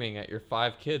screaming at your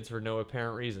 5 kids for no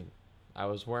apparent reason. I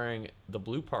was wearing the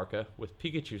blue parka with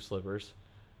Pikachu slippers,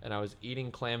 and I was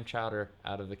eating clam chowder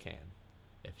out of the can.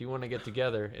 If you want to get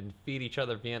together and feed each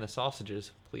other Vienna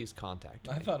sausages, please contact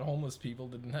me." I thought homeless people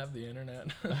didn't have the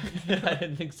internet. I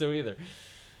didn't think so either.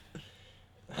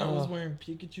 I was wearing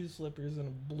Pikachu slippers and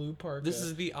a blue parka. This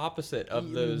is the opposite of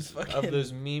Eating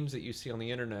those memes that you see on the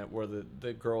internet where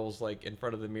the girl's like in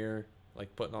front of the mirror,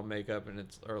 like putting on makeup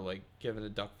or like giving a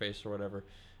duck face or whatever,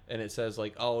 and it says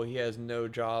like, oh, he has no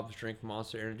jobs, drink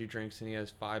Monster Energy drinks, and he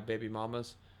has 5 baby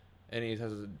mamas, and he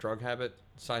has a drug habit.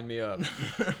 Sign me up.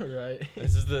 Right.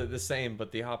 This is the same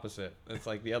but the opposite. It's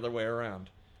like the other way around.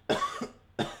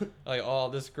 Like, oh,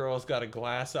 this girl's got a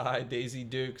glass eye, Daisy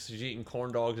Dukes. She's eating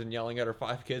corn dogs and yelling at her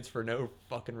 5 kids for no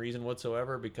fucking reason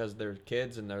whatsoever because they're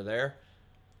kids and they're there.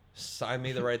 Sign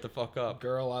me right the fuck up.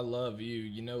 Girl, I love you.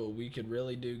 You know what we could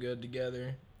really do good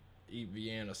together? Eat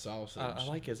Vienna sausage. I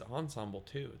like his ensemble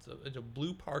too. It's a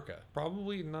blue parka.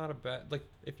 Probably not a bad, like,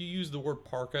 if you use the word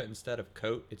parka instead of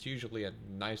coat, it's usually a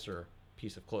nicer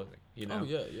piece of clothing, you know? Oh,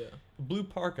 yeah, yeah. Blue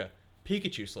parka,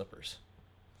 Pikachu slippers.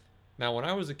 Now, when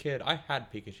I was a kid, I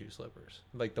had Pikachu slippers.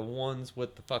 Like the ones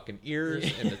with the fucking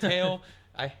ears and the tail.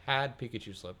 I had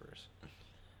Pikachu slippers.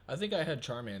 I think I had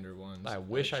Charmander ones. I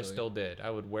wish I actually. still did.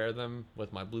 I would wear them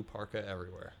with my blue parka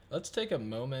everywhere. Let's take a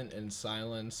moment in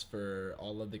silence for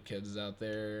all of the kids out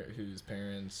there whose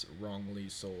parents wrongly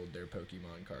sold their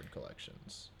Pokemon card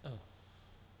collections. Oh.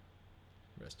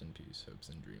 Rest in peace. Hopes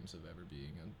and dreams of ever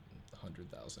being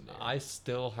 100,000. I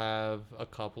still have a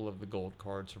couple of the gold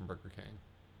cards from Burger King.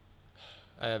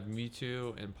 I have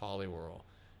Mewtwo and Poliwhirl.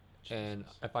 Jesus. And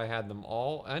if I had them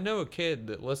all, I know a kid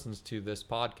that listens to this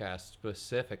podcast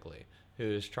specifically who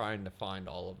is trying to find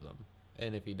all of them.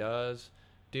 And if he does,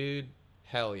 dude,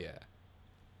 hell yeah.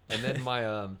 And then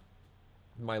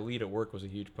my lead at work was a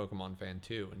huge Pokemon fan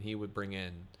too, and he would bring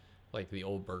in like the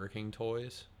old Burger King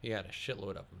toys. He had a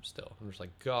shitload of them still. I'm just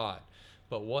like, God.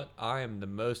 But what I am the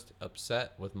most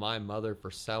upset with my mother for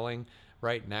selling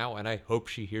right now, and I hope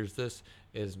she hears this,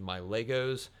 is my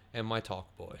Legos and my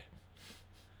Talk Boy.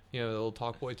 You know, the little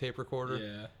Talk Boy tape recorder?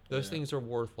 Yeah. Those things are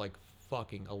worth like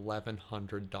fucking $1,100.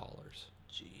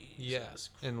 Jesus. Yes.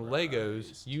 And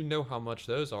Legos, you know how much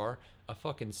those are. A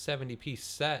fucking 70-piece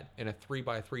set in a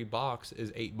 3x3 box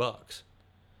is $8.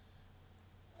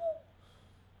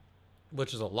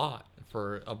 Which is a lot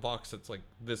for a box that's like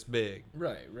this big.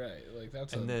 Right. Like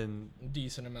that's then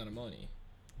decent amount of money.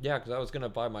 Yeah, because I was gonna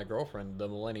buy my girlfriend the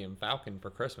Millennium Falcon for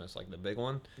Christmas, like the big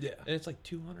one. Yeah. And it's like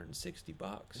 $260.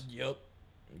 Yep.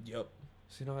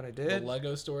 So you know what I The did?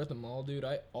 Lego store at the mall, dude.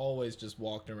 I always just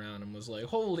walked around and was like,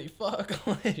 "Holy fuck!"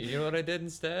 You know what I did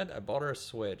instead? I bought her a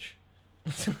Switch.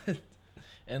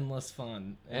 Endless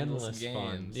fun. Endless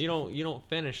games. fun. You don't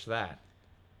finish that.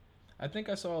 I think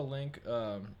I saw a link.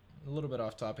 A little bit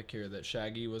off topic here, that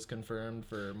Shaggy was confirmed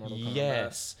for Mortal Kombat.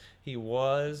 Yes, he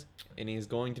was, and he's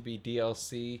going to be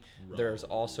DLC. Bro. There's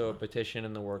also a petition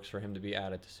in the works for him to be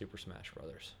added to Super Smash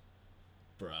Brothers.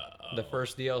 Bro. The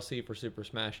first DLC for Super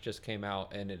Smash just came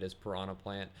out, and it is Piranha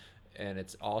Plant, and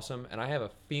it's awesome. And I have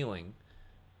a feeling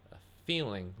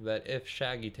that if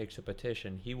Shaggy takes a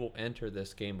petition, he will enter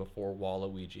this game before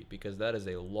Waluigi, because that is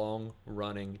a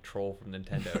long-running troll from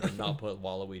Nintendo to not put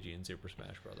Waluigi in Super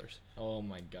Smash Brothers. Oh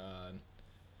my god.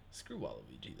 Screw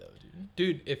Waluigi though, dude.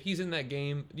 Dude, if he's in that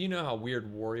game, you know how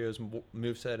weird Wario's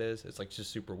moveset is? It's like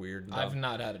just super weird. I've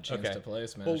not had a chance to play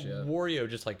Smash yet. Wario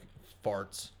just like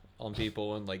farts on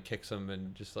people and like kicks them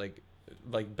and just like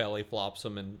belly flops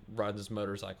them and rides his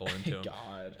motorcycle into him.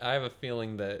 God. I have a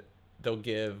feeling that they'll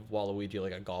give Waluigi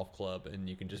like a golf club and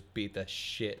you can just beat the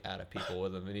shit out of people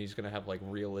with him, and he's gonna have like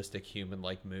realistic human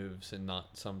like moves and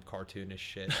not some cartoonish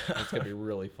shit. It's gonna be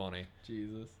really funny.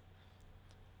 Jesus.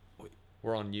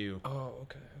 We're on you. Oh,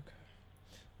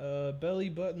 okay. Belly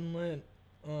button lint.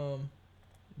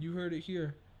 You heard it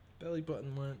here. Belly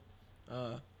button lint.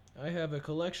 I have a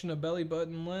collection of belly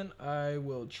button lint I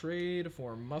will trade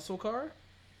for muscle car,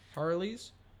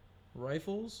 Harleys,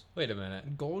 rifles, Wait a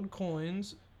minute. gold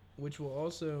coins, which will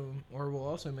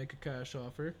also make a cash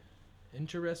offer.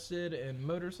 Interested in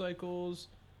motorcycles,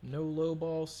 no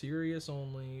lowball, serious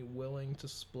only, willing to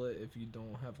split if you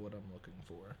don't have what I'm looking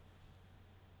for.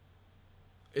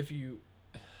 If you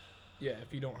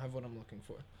don't have what I'm looking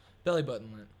for. Belly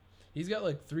button lint. He's got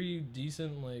like 3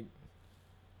 decent like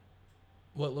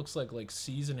what looks like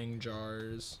seasoning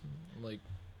jars,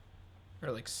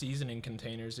 or seasoning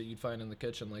containers that you'd find in the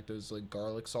kitchen, like those like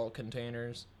garlic salt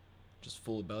containers, just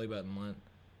full of belly button lint.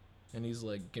 And he's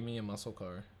like, "Give me a muscle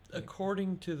car." Like,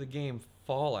 According to the game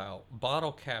Fallout,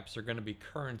 bottle caps are going to be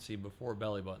currency before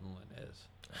belly button lint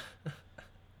is.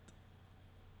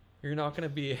 You're not going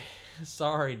to be...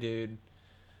 Sorry, dude.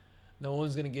 No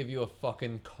one's going to give you a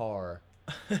fucking car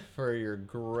for your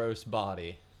gross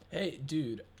body. hey,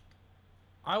 dude,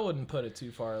 I wouldn't put it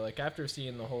too far. Like, after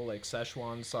seeing the whole like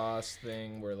Szechuan sauce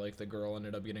thing, where like the girl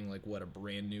ended up getting like a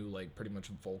brand new like pretty much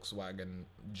Volkswagen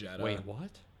Jetta. Wait, what?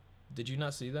 Did you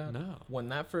not see that? No. When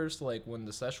the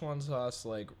Szechuan sauce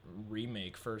like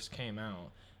remake first came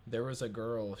out, there was a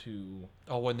girl who...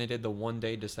 Oh, when they did the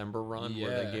one-day December run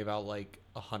where Yeah. they gave out like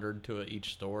 100 to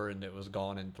each store and it was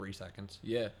gone in 3 seconds.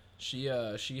 Yeah, she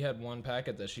had one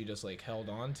packet that she just like held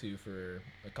on to for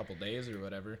a couple days or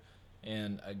whatever,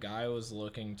 and a guy was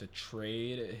looking to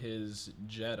trade his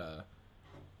Jetta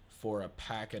for a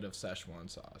packet of Szechuan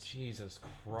sauce. Jesus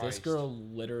Christ. This girl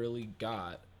literally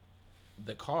got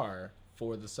the car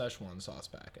for the Szechuan sauce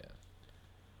packet.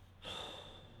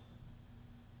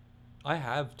 I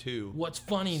have two. What's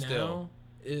funny Still. now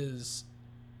is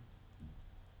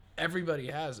everybody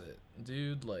has it,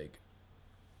 dude. Like,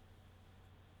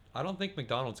 I don't think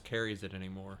McDonald's carries it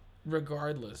anymore.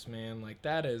 regardless, man, like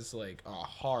that is like a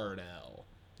hard L.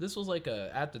 This was like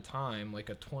at the time, like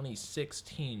a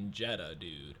 2016 Jetta,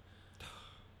 dude,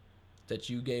 that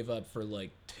you gave up for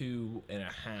like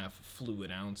 2.5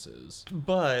 fluid ounces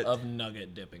But of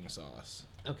nugget dipping sauce.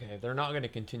 okay, they're not going to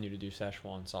continue to do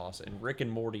Szechuan sauce, and Rick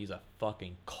and Morty's a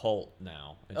fucking cult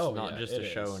now. It's not just a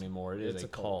show anymore. It's a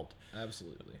cult.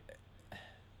 Absolutely.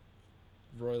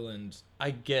 Royland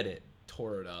I get it.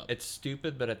 tore it up. It's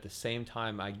stupid, but at the same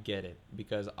time, I get it.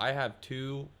 Because I have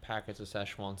 2 packets of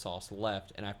Szechuan sauce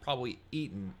left, and I've probably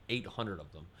eaten 800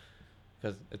 of them.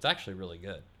 Because it's actually really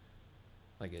good.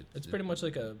 Like it's pretty much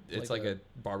like a... It's like a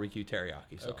barbecue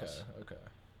teriyaki sauce. Okay.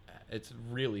 It's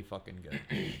really fucking good.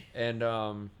 And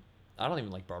I don't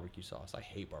even like barbecue sauce. I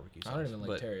hate barbecue sauce. I don't even like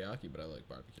but teriyaki, but I like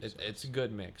barbecue sauce. it's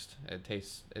good mixed. It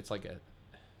tastes. It's like a,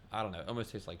 I don't know. It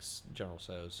almost tastes like General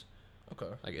Tso's.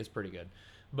 Okay. Like it's pretty good,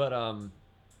 but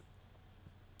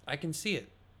I can see it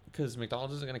because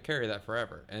McDonald's isn't going to carry that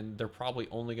forever, and they're probably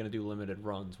only going to do limited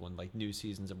runs when like new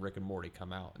seasons of Rick and Morty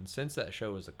come out. And since that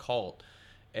show is a cult,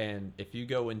 and if you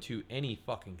go into any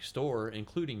fucking store,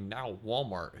 including now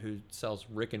Walmart, who sells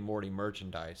Rick and Morty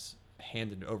merchandise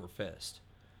handed over fist,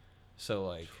 so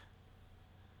like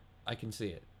I can see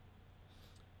it.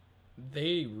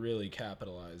 They really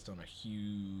capitalized on a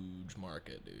huge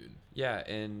market, dude. Yeah,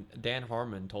 and Dan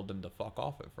Harmon told them to fuck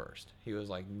off at first. He was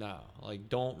like, no, like,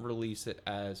 don't release it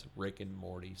as Rick and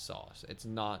Morty sauce. It's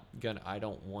not gonna, I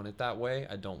don't want it that way.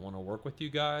 I don't want to work with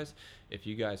you guys. If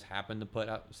you guys happen to put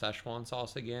out Szechuan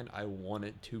sauce again, I want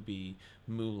it to be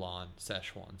Mulan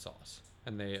Szechuan sauce.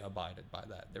 And they abided by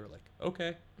that. They were like,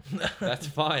 okay, that's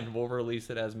fine. We'll release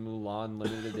it as Mulan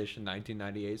limited edition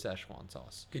 1998 Szechuan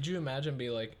sauce. Could you imagine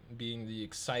being the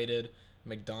excited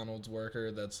McDonald's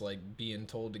worker that's like being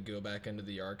told to go back into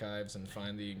the archives and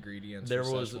find the ingredients for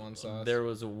Szechuan sauce? There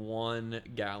was 1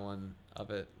 gallon of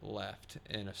it left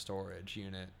in a storage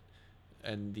unit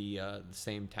in the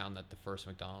same town that the first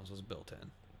McDonald's was built in.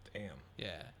 Damn.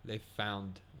 Yeah, they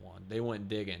found one. They went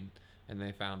digging. And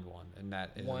they found one, and that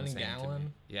is 1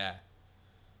 gallon. Yeah.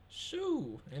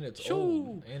 Shoo, and it's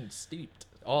old and steeped.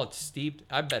 Oh, it's steeped.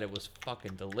 I bet it was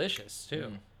fucking delicious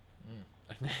too.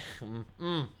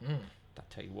 I'll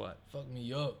tell you what. Fuck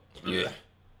me up. Yeah.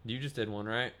 You just did one,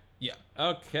 right? Yeah.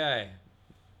 Okay.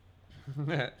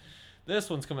 This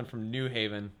one's coming from New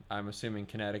Haven. I'm assuming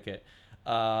Connecticut.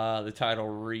 The title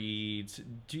reads,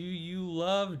 "Do you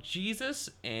love Jesus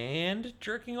and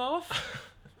jerking off?"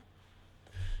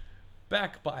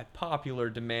 Back by popular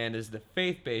demand is the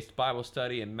faith-based Bible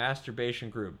study and masturbation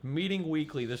group. Meeting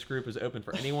weekly, this group is open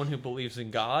for anyone who believes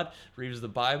in God, reads the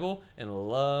Bible, and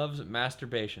loves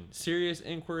masturbation. Serious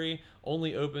inquiry,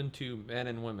 only open to men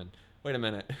and women. Wait a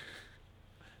minute.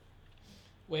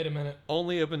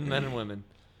 Only open to men and women.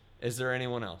 Is there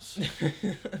anyone else?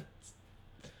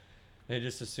 They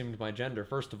just assumed my gender,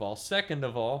 first of all. Second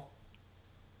of all,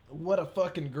 what a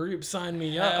fucking group. Sign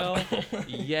me hell up.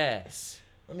 yes.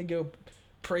 Let me go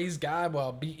praise God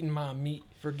while beating my meat.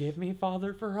 Forgive me,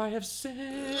 Father, for I have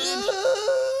sinned.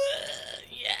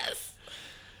 Yes.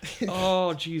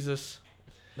 Oh, Jesus.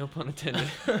 No pun intended.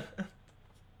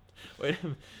 Wait a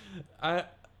minute.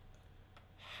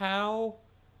 How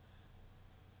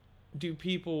do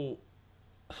people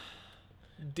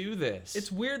do this?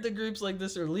 It's weird that groups like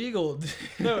this are legal.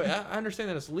 No, I understand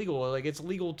that it's legal. Like, it's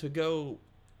legal to go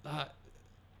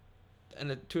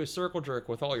to a circle jerk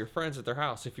with all your friends at their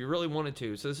house if you really wanted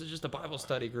to. So this is just a Bible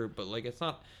study group, but like, it's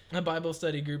not a Bible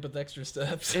study group with extra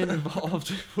steps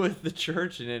involved with the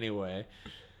church in any way.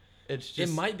 It's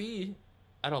just, it might be.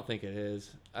 I don't think it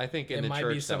is. I think in it the might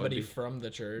church be somebody from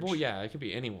the church. Well, yeah, it could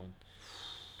be anyone.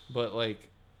 But like,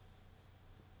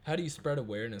 how do you spread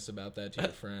awareness about that to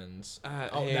your friends?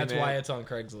 Hey, that's man. Why it's on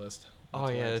Craigslist. Oh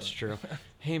yeah, that's true.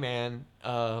 Hey man,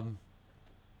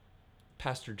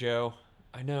 Pastor Joe,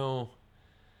 I know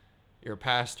you're a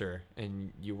pastor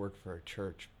and you work for a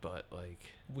church, but like,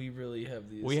 we really have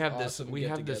these. We have this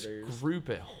group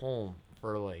at home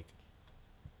for like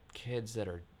kids that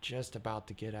are just about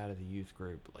to get out of the youth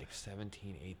group, like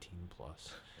 17, 18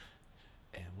 plus.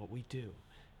 And what we do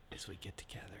is we get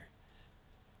together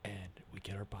and we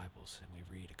get our Bibles and we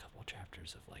read a couple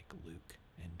chapters of like Luke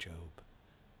and Job,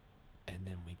 and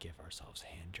then we give ourselves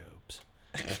hand jobs.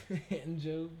 Hand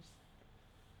jobs.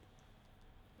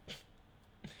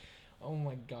 Oh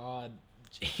my God,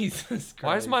 Jesus Christ!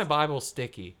 Why is my Bible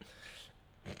sticky?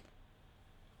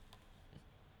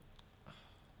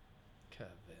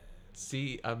 Kevin.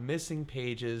 See, I'm missing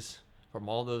pages from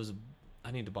all those.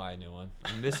 I need to buy a new one.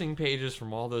 I'm missing pages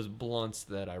from all those blunts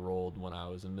that I rolled when I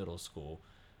was in middle school.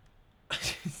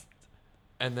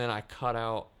 And then I cut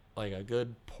out like a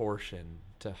good portion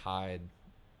to hide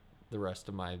the rest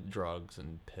of my drugs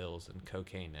and pills and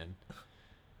cocaine in.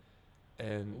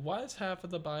 And why is half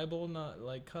of the Bible not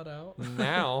like cut out?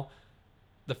 Now,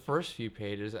 the first few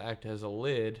pages act as a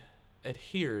lid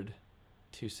adhered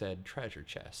to said treasure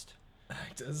chest.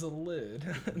 Act as a lid.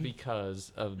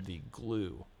 Because of the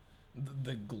glue.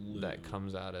 The glue. That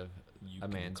comes out of a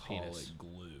man's penis. It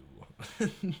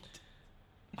glue.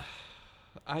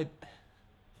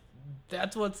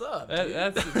 That's what's up.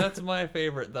 That's my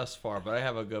favorite thus far, but I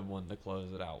have a good one to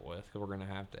close it out with. We're gonna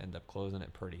have to end up closing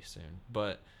it pretty soon.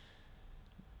 But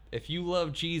if you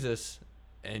love Jesus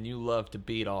and you love to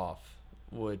beat off,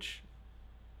 which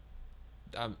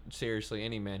seriously,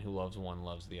 any man who loves one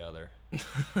loves the other.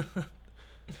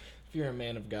 If you're a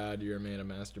man of God, you're a man of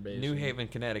masturbation. New Haven,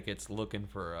 Connecticut's looking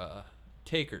for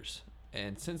takers.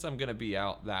 And since I'm going to be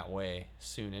out that way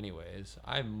soon anyways,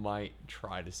 I might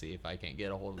try to see if I can't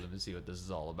get a hold of them and see what this is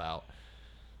all about.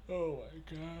 Oh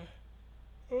my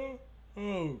god.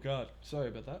 Oh god. Sorry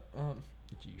about that.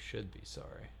 You should be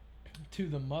sorry. To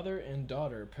the mother and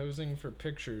daughter posing for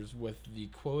pictures with the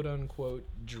quote-unquote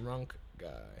drunk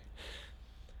guy.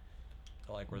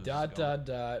 I like where this is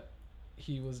going.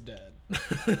 He was dead.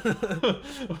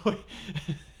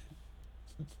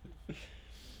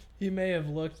 He may have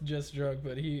looked just drunk,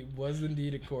 but he was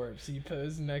indeed a corpse. He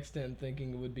posed next to him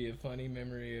thinking it would be a funny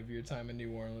memory of your time in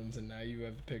New Orleans, and now you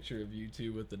have a picture of you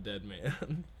two with the dead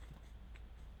man.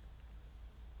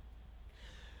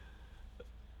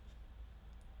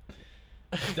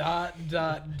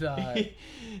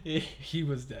 He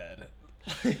was dead.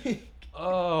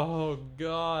 Oh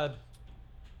god.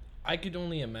 I could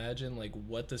only imagine like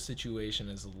what the situation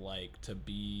is like to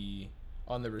be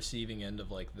on the receiving end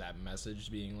of like that message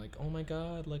being like, oh my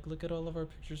god, like look at all of our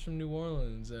pictures from New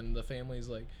Orleans, and the family's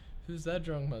like, who's that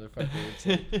drunk motherfucker? It's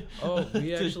like, oh,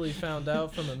 we actually found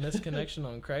out from a misconnection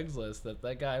on Craigslist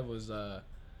that guy was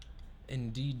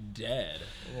indeed dead.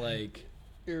 Like,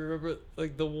 you remember,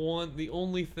 like, the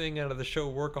only thing out of the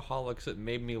show Workaholics that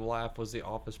made me laugh was the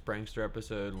Office Prankster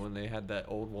episode when they had that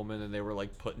old woman and they were,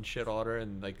 like, putting shit on her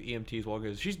and, like, the EMTs walk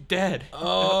goes, she's dead.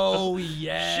 Oh,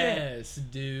 yes,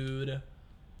 dude.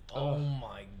 Oh,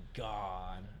 my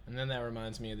God. And then that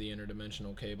reminds me of the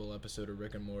Interdimensional Cable episode of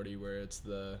Rick and Morty where it's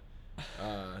the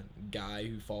guy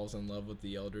who falls in love with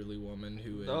the elderly woman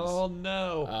who is... Oh,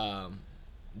 no.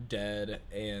 Dead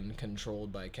and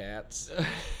controlled by cats.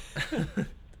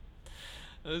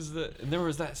 And there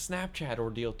was that Snapchat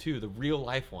ordeal too, the real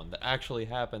life one that actually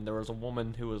happened. There was a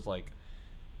woman who was like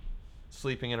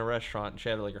sleeping in a restaurant and she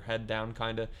had like her head down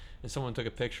kinda, and someone took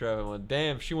a picture of it and went,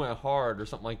 damn, she went hard or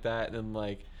something like that. And then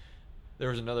like there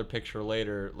was another picture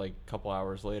later, like a couple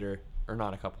hours later, or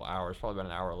not a couple hours, probably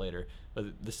about an hour later, but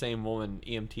the same woman,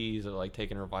 EMTs are like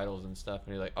taking her vitals and stuff,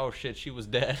 and you're like, oh shit, she was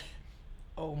dead.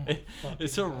 Oh my fucking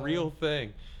It's a God. real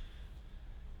thing.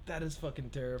 That is fucking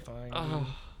terrifying, dude.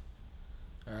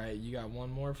 Alright, you got one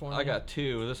more for me? I got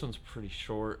two. This one's pretty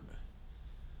short.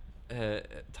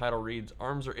 Title reads,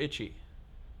 Arms are itchy.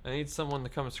 I need someone to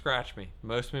come scratch me.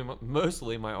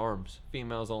 Mostly my arms.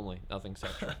 Females only. Nothing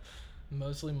sexual.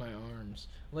 Mostly my arms.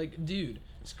 Like, dude,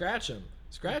 scratch him.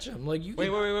 Scratch him. Like, you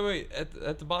Wait.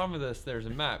 At the bottom of this, there's a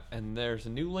map, and there's a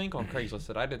new link on Craigslist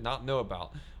that I did not know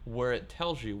about, where it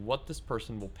tells you what this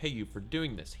person will pay you for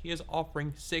doing this. He is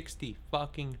offering $60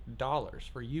 fucking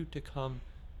for you to come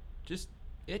just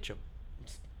itch him.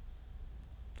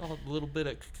 A little bit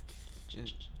of...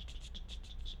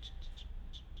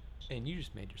 And you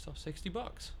just made yourself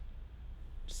 $60.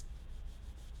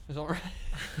 Is all right?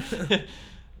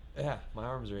 Yeah, my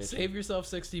arms are itchy. Save yourself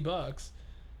 $60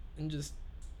 and just...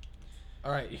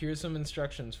 Alright, here's some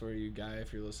instructions for you, guy,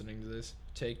 if you're listening to this.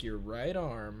 Take your right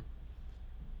arm,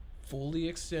 fully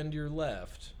extend your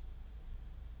left,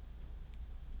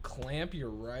 clamp your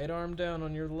right arm down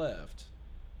on your left,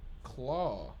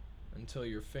 claw until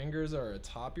your fingers are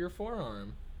atop your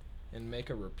forearm, and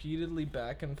make a repeatedly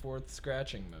back and forth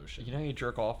scratching motion. You know, you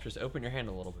jerk off, just open your hand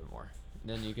a little bit more,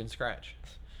 then you can scratch.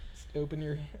 Just open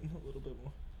your hand a little bit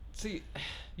more. See,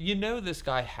 you know this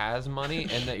guy has money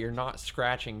and that you're not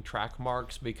scratching track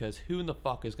marks, because who in the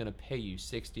fuck is going to pay you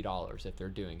 $60 if they're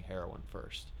doing heroin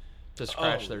first to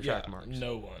scratch their track marks?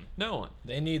 No one. No one.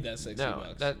 They need that $60.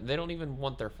 No, they don't even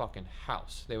want their fucking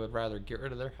house. They would rather get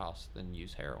rid of their house than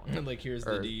use heroin. Like, here's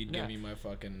the deed. Give me my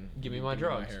fucking... Give me my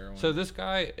drugs. heroin. So this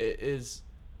guy is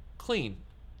clean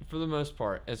for the most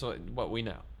part, is what we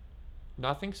know.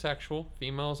 Nothing sexual,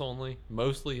 females only,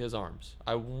 mostly his arms.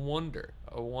 I wonder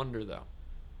though.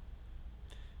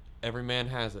 Every man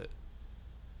has it.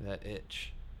 That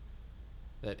itch,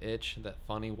 that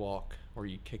funny walk where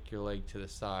you kick your leg to the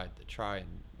side to try and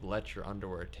let your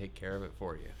underwear take care of it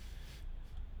for you.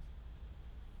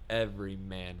 Every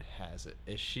man has it.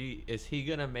 Is he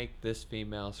gonna make this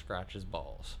female scratch his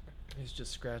balls? He's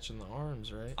just scratching the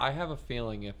arms, right? I have a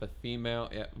feeling if a female,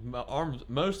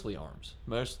 mostly arms,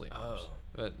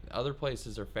 but other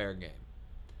places are fair game.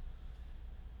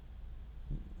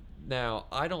 Now,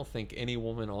 I don't think any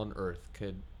woman on earth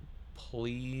could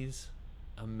please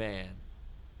a man,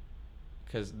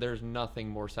 because there's nothing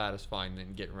more satisfying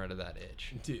than getting rid of that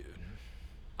itch. Dude.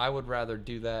 I would rather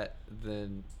do that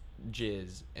than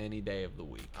jizz any day of the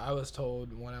week. I was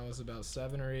told when I was about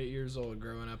 7 or 8 years old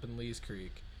growing up in Lee's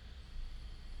Creek,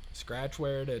 scratch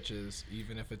where it itches,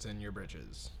 even if it's in your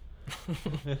britches.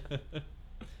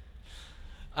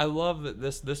 I love that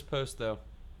this post, though,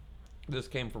 This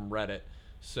came from Reddit.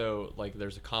 So, like,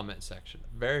 there's a comment section.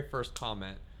 Very first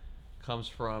comment comes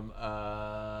from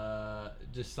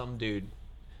just some dude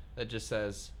that just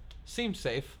says, "Seems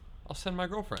safe. I'll send my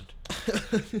girlfriend."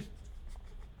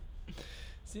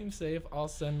 Seems safe. I'll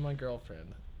send my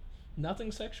girlfriend.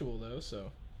 Nothing sexual though,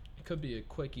 so it could be a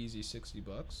quick, easy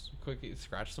 $60. Quick,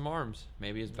 scratch some arms.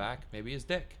 Maybe his back. Maybe his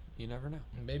dick. You never know.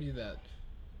 Maybe that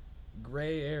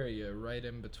gray area right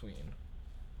in between.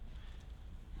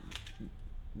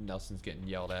 Nelson's getting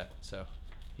yelled at, so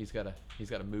he's gotta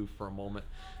move for a moment.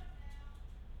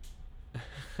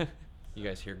 You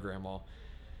guys hear Grandma?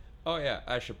 Oh yeah,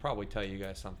 I should probably tell you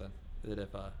guys something. That if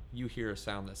you hear a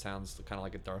sound that sounds kind of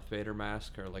like a Darth Vader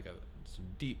mask or like some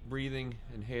deep breathing,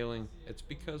 inhaling, it's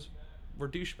because we're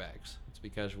douchebags. It's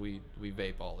because we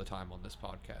vape all the time on this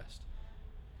podcast.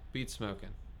 Beat smoking.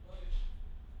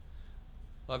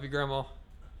 Love you, Grandma.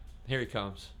 Here he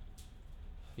comes.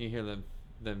 You hear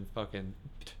them fucking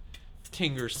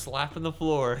tingers slapping the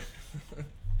floor.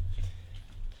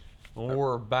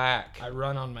 We're back. I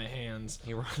run on my hands.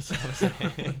 He runs on his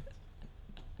hand.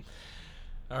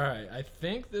 All right, I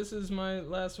think this is my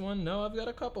last one. No, I've got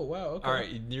a couple. Wow, okay. All right,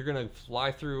 you're going to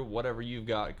fly through whatever you've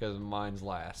got because mine's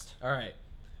last. All right.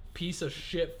 Piece of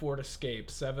shit Ford Escape,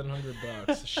 $700.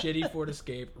 Shitty Ford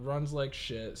Escape, runs like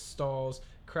shit, stalls,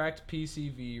 cracked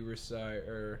PCV,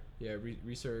 recirc,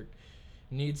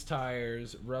 needs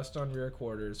tires, rust on rear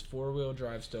quarters, 4-wheel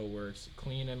drive still works,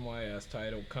 clean NYS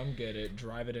title, come get it,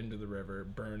 drive it into the river,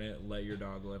 burn it, let your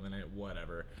dog live in it,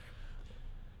 whatever.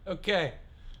 Okay.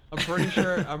 I'm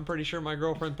pretty sure my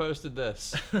girlfriend posted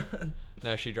this.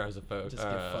 No, she drives a Just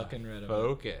get fucking rid of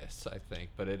Focus, I think,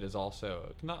 but it is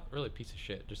also not really a piece of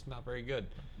shit, just not very good.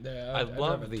 Yeah, I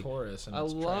love drive a Taurus and I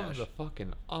it's love trash. the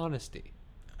fucking honesty.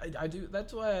 I do.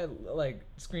 That's why I like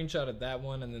screenshotted that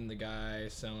one and then the guy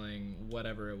selling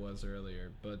whatever it was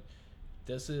earlier. But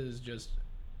this is just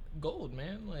gold,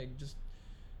 man. Like, just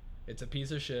it's a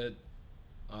piece of shit.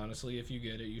 Honestly, if you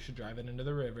get it, you should drive it into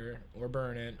the river or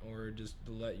burn it or just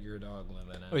let your dog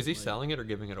live in it. Oh, is he selling it or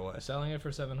giving it away? Selling it for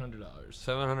 $700.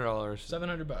 $700.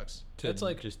 $700. To It's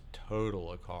like just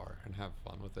total a car and have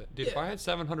fun with it. Dude, Yeah. if I had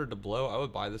 $700 to blow, I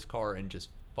would buy this car and just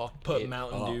fuck put it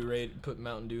Mountain up. Dew put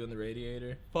Mountain Dew in the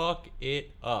radiator. Fuck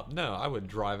it up. No, I would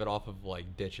drive it off of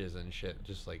like ditches and shit.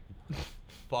 Just like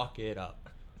fuck it up.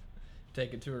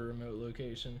 Take it to a remote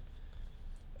location.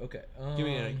 Okay. Give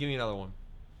me another one.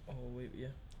 Oh wait, yeah.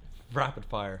 Rapid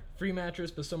fire. Free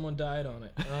mattress, but someone died on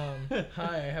it.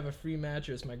 Hi, I have a free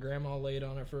mattress. My grandma laid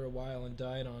on it for a while and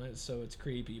died on it, so it's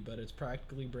creepy, but it's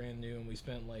practically brand new, and we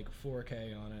spent like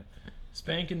 $4K on it.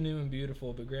 Spanking new and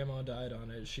beautiful, but grandma died on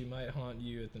it. She might haunt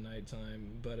you at the nighttime,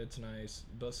 but it's nice.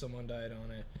 But someone died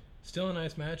on it. Still a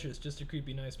nice mattress, just a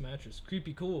creepy nice mattress.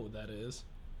 Creepy cool, that is.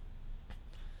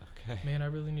 Okay. Man, I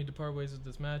really need to part ways with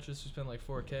this mattress. We spent like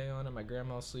 $4K on it. My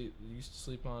grandma used to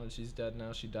sleep on it. She's dead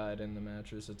now. She died in the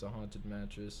mattress. It's a haunted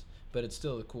mattress, but it's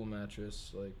still a cool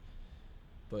mattress. Like,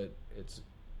 but it's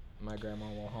my grandma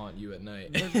will haunt you at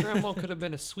night. Your grandma could have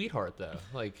been a sweetheart though.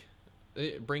 Like,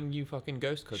 bring you fucking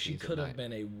ghost cookies. She could have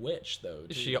been a witch though.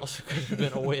 Too. She also could have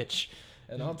been a witch.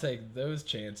 And I'll take those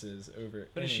chances over.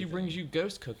 But if she anything. brings you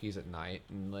ghost cookies at night,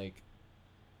 and like,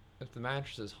 if the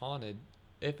mattress is haunted,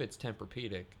 if it's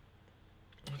Tempur-Pedic,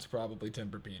 it's probably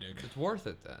Tempur-Pedic. it's worth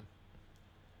it then.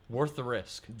 Worth the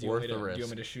risk. Do you Worth the want risk.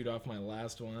 me to shoot off my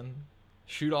last one?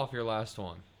 Shoot off your last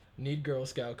one. Need Girl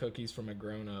Scout cookies from a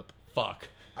grown-up. Fuck.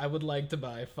 I would like to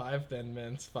buy 5 Thin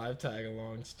Mints, 5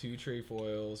 Tagalongs, 2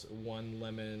 trefoils, 1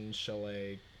 lemon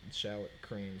shallot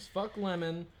creams. Fuck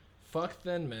lemon, fuck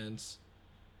Thin Mints.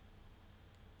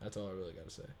 That's all I really gotta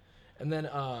say. And then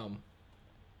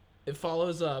it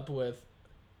follows up with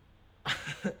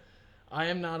I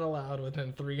am not allowed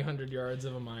within 300 yards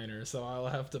of a minor, so I'll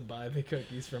have to buy the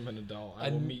cookies from an adult. I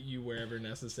will meet you wherever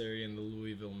necessary in the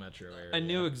Louisville metro area. I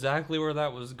knew exactly where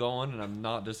that was going, and I'm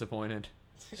not disappointed.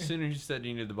 As soon as you said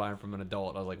you needed to buy them from an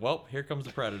adult, I was like, well, here comes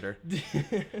the predator.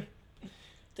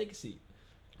 Take a seat.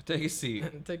 Take a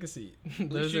seat. Take a seat.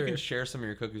 At least you can share some of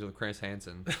your cookies with Chris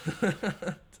Hansen.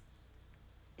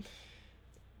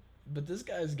 But this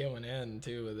guy's going in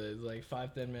too with it. Like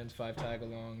 5 Thin Mints, 5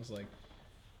 Tagalongs, like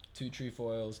 2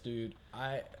 trefoils, dude.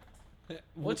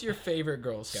 What's your favorite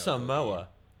Girl Scout? Samoa. cookie?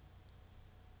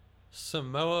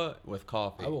 Samoa with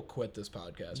coffee. I will quit this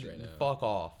podcast right now. Fuck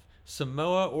off.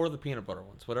 Samoa or the peanut butter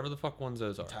ones, whatever the fuck ones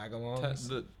those are.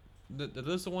 Tagalongs.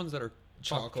 Those are the ones that are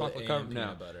Chocolate and covered.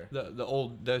 peanut No, butter. the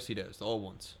old do-si-dos, the old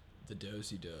ones. The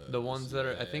do-si-dos. The ones that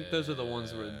are, I think those are the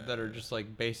ones that are just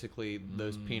like basically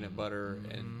those peanut butter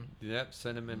and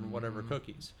cinnamon whatever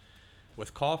cookies.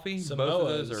 With coffee, both of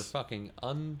those are Samoas. fucking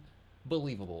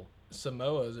unbelievable.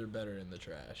 Samoas are better in the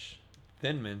trash.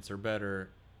 Thin Mints are better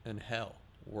in hell,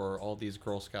 where all these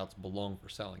Girl Scouts belong for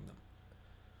selling them.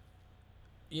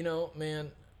 You know,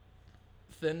 man,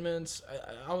 Thin Mints.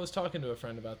 I was talking to a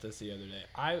friend about this the other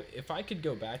day. If I could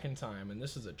go back in time, and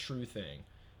this is a true thing,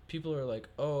 people are like,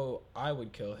 "Oh, I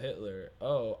would kill Hitler.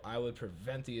 Oh, I would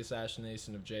prevent the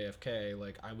assassination of JFK.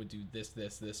 Like, I would do this,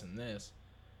 this, this, and this."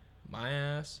 My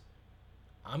ass,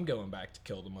 I'm going back to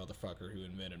kill the motherfucker who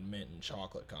invented mint and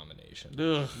chocolate combination.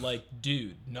 Ugh. Like,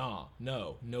 dude, no,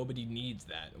 nobody needs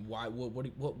that. Why?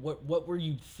 What were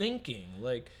you thinking?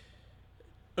 Like,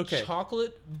 Okay,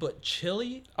 chocolate but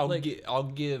chili? I'll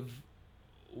give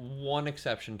one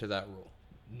exception to that rule.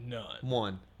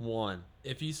 None. One.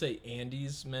 If you say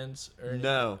Andes mints or anything,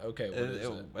 No. okay, what is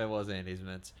it? It was Andes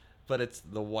Mints, but it's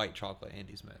the white chocolate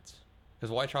Andes Mints,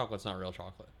 because white chocolate's not real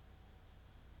chocolate.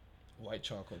 White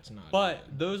chocolate's not. But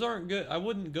good. those aren't good. I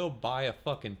wouldn't go buy a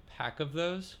fucking pack of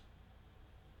those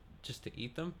just to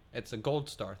eat them. It's a Gold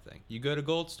Star thing. You go to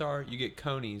Gold Star, you get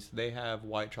Coney's. They have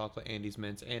white chocolate Andes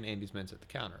Mints and Andes Mints at the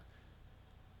counter.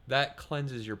 That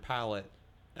cleanses your palate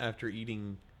after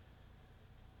eating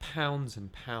pounds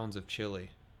and pounds of chili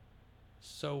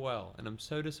so well. And I'm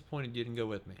so disappointed you didn't go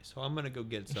with me. So I'm going to go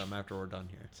get some after we're done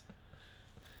here.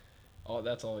 Oh,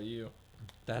 that's all you.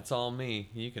 That's all me.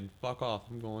 You can fuck off.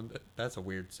 I'm going. That's a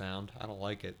weird sound. I don't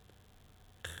like it.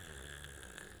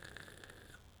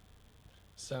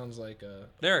 Sounds like a.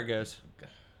 There it goes.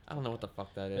 I don't know what the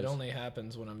fuck that is. It only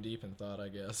happens when I'm deep in thought, I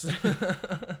guess.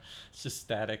 It's just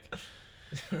static.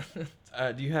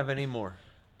 Do you have any more?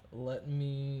 Let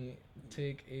me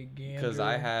take a gander. Because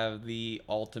I have the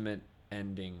ultimate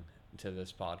ending to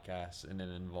this podcast, and it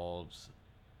involves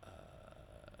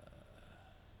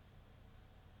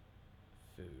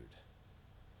food.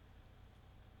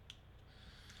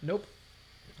 Nope.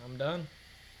 I'm done.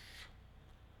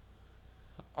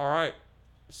 All right.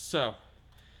 So,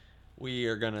 we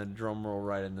are going to drum roll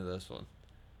right into this one.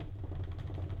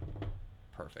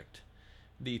 Perfect.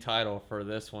 The title for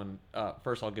this one,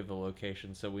 first I'll give the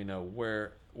location so we know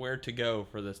where to go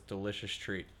for this delicious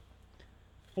treat.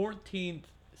 14th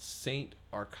St.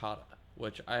 Arcata,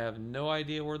 which I have no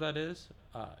idea where that is.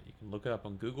 You can look it up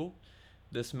on Google.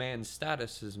 This man's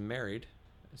status is married,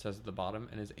 it says at the bottom,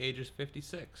 and his age is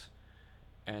 56.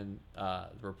 And the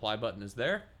reply button is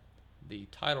there. The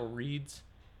title reads,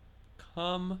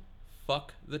 "Come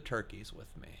fuck the turkeys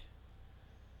with me."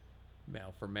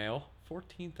 Male for male,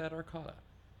 14th at Arcata.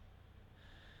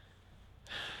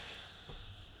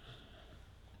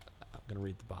 I'm going to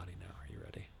read the body now. Are you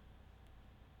ready?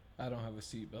 I don't have a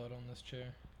seatbelt on this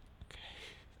chair.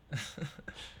 Okay.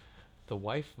 The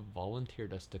wife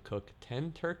volunteered us to cook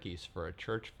 10 turkeys for a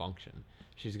church function.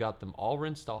 She's got them all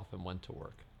rinsed off and went to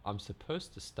work. I'm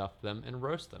supposed to stuff them and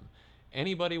roast them.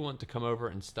 Anybody want to come over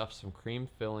and stuff some cream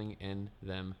filling in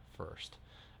them first?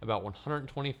 About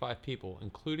 125 people,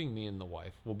 including me and the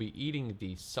wife, will be eating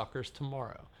these suckers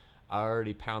tomorrow. I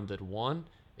already pounded one.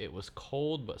 It was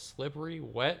cold but slippery,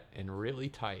 wet, and really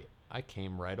tight. I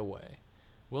came right away.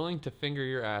 Willing to finger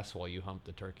your ass while you hump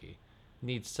the turkey.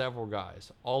 Need several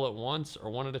guys, all at once or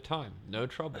one at a time. No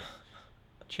trouble.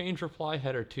 Change reply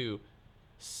header to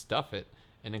stuff it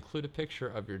and include a picture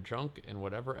of your junk and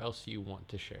whatever else you want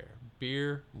to share.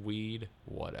 Beer, weed,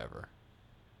 whatever.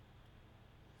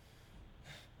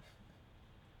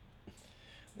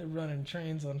 They're running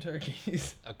trains on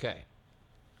turkeys. Okay.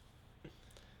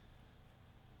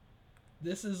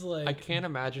 This is like I can't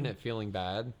imagine it feeling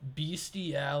bad.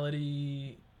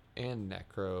 bestiality And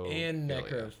necrophilia. and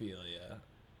necrophilia.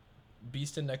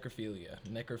 Beast and necrophilia.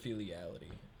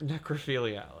 Necrophiliality.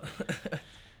 Necrophiliality.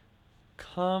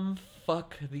 Come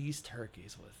fuck these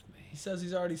turkeys with me. He says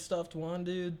he's already stuffed one,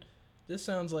 dude. This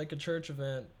sounds like a church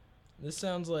event. This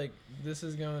sounds like this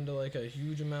is going to like a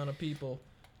huge amount of people,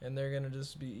 and they're gonna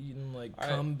just be eating like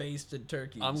cum-basted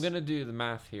turkeys. I'm gonna do the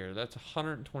math here. That's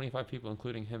 125 people,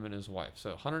 including him and his wife.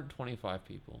 So 125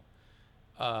 people.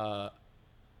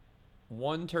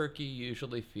 One turkey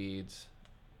usually feeds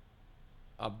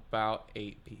about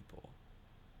 8 people.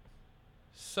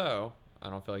 So I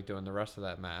don't feel like doing the rest of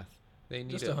that math. They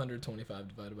need just 125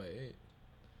 divided by 8.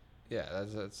 Yeah,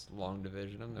 that's long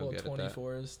division. I'm no Well, good at that.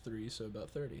 24 is 3, so about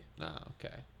 30. Oh,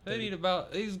 okay. They need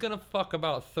about. He's gonna fuck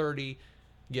about 30,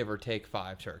 give or take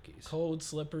 5 turkeys. Cold,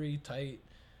 slippery, tight.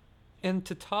 And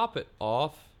to top it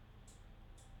off,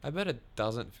 I bet it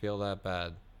doesn't feel that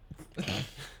bad.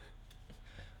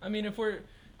 I mean, if we're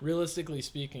realistically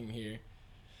speaking here,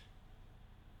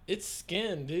 it's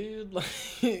skin, dude.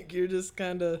 Like, you're just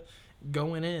kind of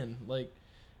going in. Like,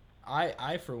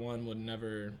 I for one would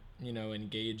never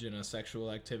engage in a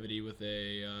sexual activity with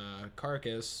a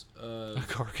carcass of A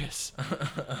carcass.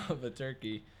 of a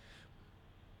turkey.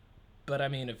 But I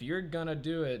mean, if you're gonna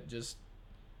do it, just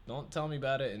don't tell me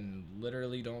about it, and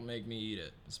literally don't make me eat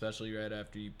it, especially right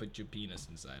after you put your penis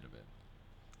inside of it.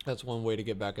 That's one way to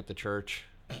get back at the church.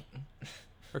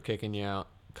 Or kicking you out,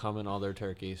 coming all their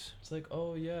turkeys. It's like,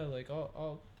 oh yeah, like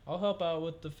I'll help out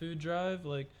with the food drive.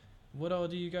 Like, what all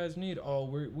do you guys need? Oh,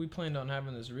 we planned on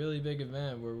having this really big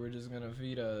event where we're just gonna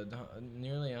feed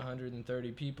nearly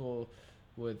 130 people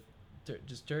with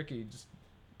just turkey. Just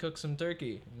cook some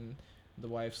turkey. And the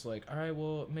wife's like, all right,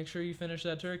 well, make sure you finish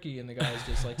that turkey. And the guy's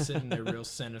just like sitting there real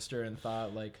sinister and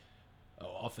thought like,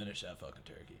 oh, I'll finish that fucking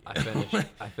turkey.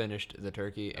 I finished the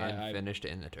turkey and finished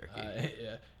in the turkey.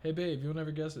 Yeah. Hey babe, you'll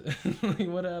never guess it. Like,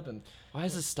 what happened? Why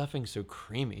is this stuffing so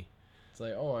creamy? It's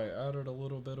like, oh, I added a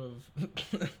little bit of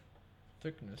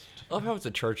thickness. I love how it's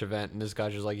a church event and this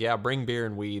guy's just like, yeah, bring beer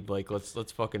and weed. Like,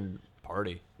 let's fucking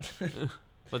party.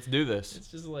 Let's do this. It's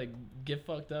just like, get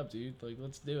fucked up, dude. Like,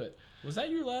 let's do it. Was that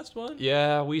your last one?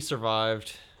 Yeah, we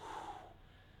survived.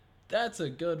 That's a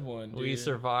good one, dude. We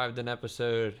survived an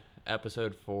episode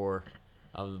 4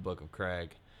 of the Book of Craig.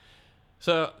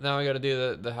 So now we got to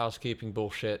do the housekeeping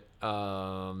bullshit.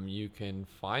 You can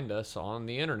find us on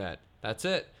the internet. That's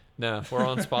it. No, we're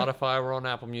on Spotify. We're on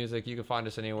Apple Music. You can find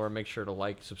us anywhere. Make sure to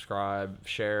like, subscribe,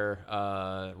 share,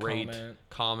 rate,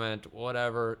 comment,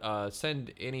 whatever.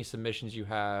 Send any submissions you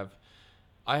have.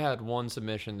 I had one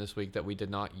submission this week that we did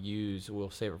not use.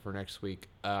 We'll save it for next week.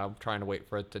 I'm trying to wait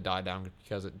for it to die down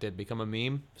because it did become a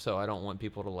meme. So I don't want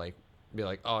people to be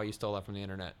like, oh, you stole that from the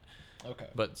internet. Okay.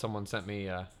 But someone sent me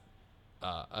a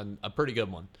pretty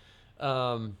good one.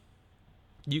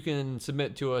 You can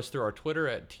submit to us through our Twitter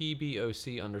at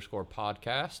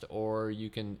TBOC_podcast, or you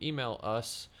can email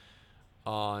us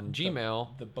on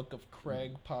Gmail. The Book of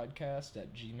Craig podcast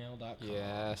at gmail.com.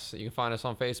 Yes. You can find us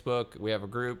on Facebook. We have a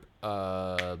group,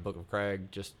 Book of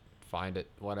Craig. Just find it,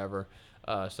 whatever.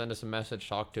 Send us a message,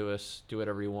 talk to us, do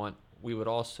whatever you want. We would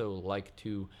also like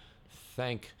to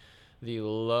thank the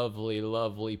lovely,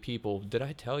 lovely people. Did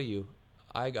I tell you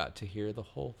I got to hear the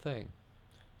whole thing?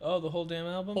 Oh, the whole damn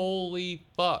album? Holy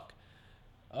fuck.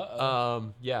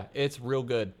 Uh-oh. Yeah, it's real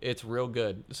good. It's real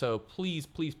good. So please,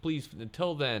 please, please,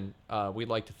 until then, we'd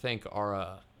like to thank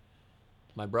our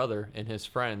my brother and his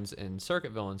friends in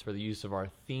Circuit Villains for the use of our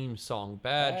theme song,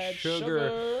 Bad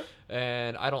Sugar.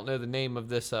 And I don't know the name of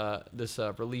this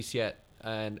release yet.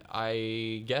 And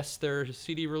I guess their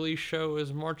CD release show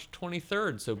is March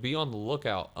 23rd. So be on the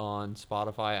lookout on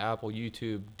Spotify, Apple,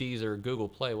 YouTube, Deezer, Google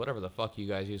Play, whatever the fuck you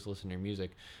guys use to listen to your music.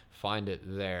 Find it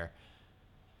there.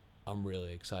 I'm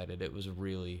really excited. It was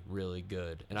really, really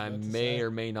good. And I may or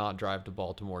may not drive to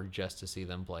Baltimore just to see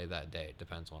them play that day.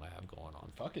 Depends on what I have going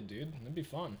on. Fuck it, dude. It'd be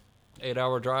fun.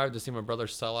 8-hour drive to see my brother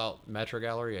sell out Metro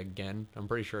Gallery again. I'm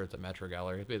pretty sure it's at Metro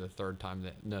Gallery. It'd be the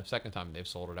second time they've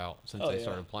sold it out since they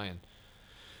started playing.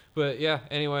 But yeah,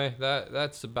 anyway,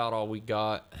 that's about all we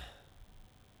got.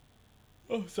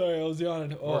 Oh, sorry, I was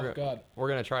yawning. Oh, God. We're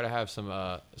gonna try to have some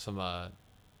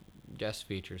guest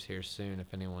features here soon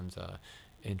if anyone's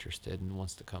interested and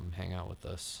wants to come hang out with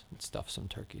us and stuff some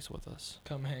turkeys with us.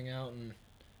 Come hang out in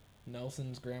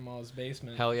Nelson's grandma's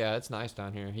basement. Hell yeah, it's nice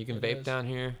down here. You can vape down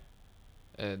here.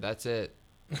 That's it.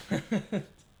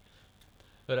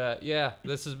 But yeah,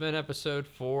 this has been episode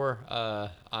 4.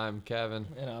 I'm Kevin.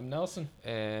 And I'm Nelson.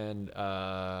 And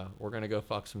we're going to go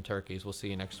fuck some turkeys. We'll see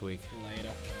you next week.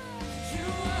 Later.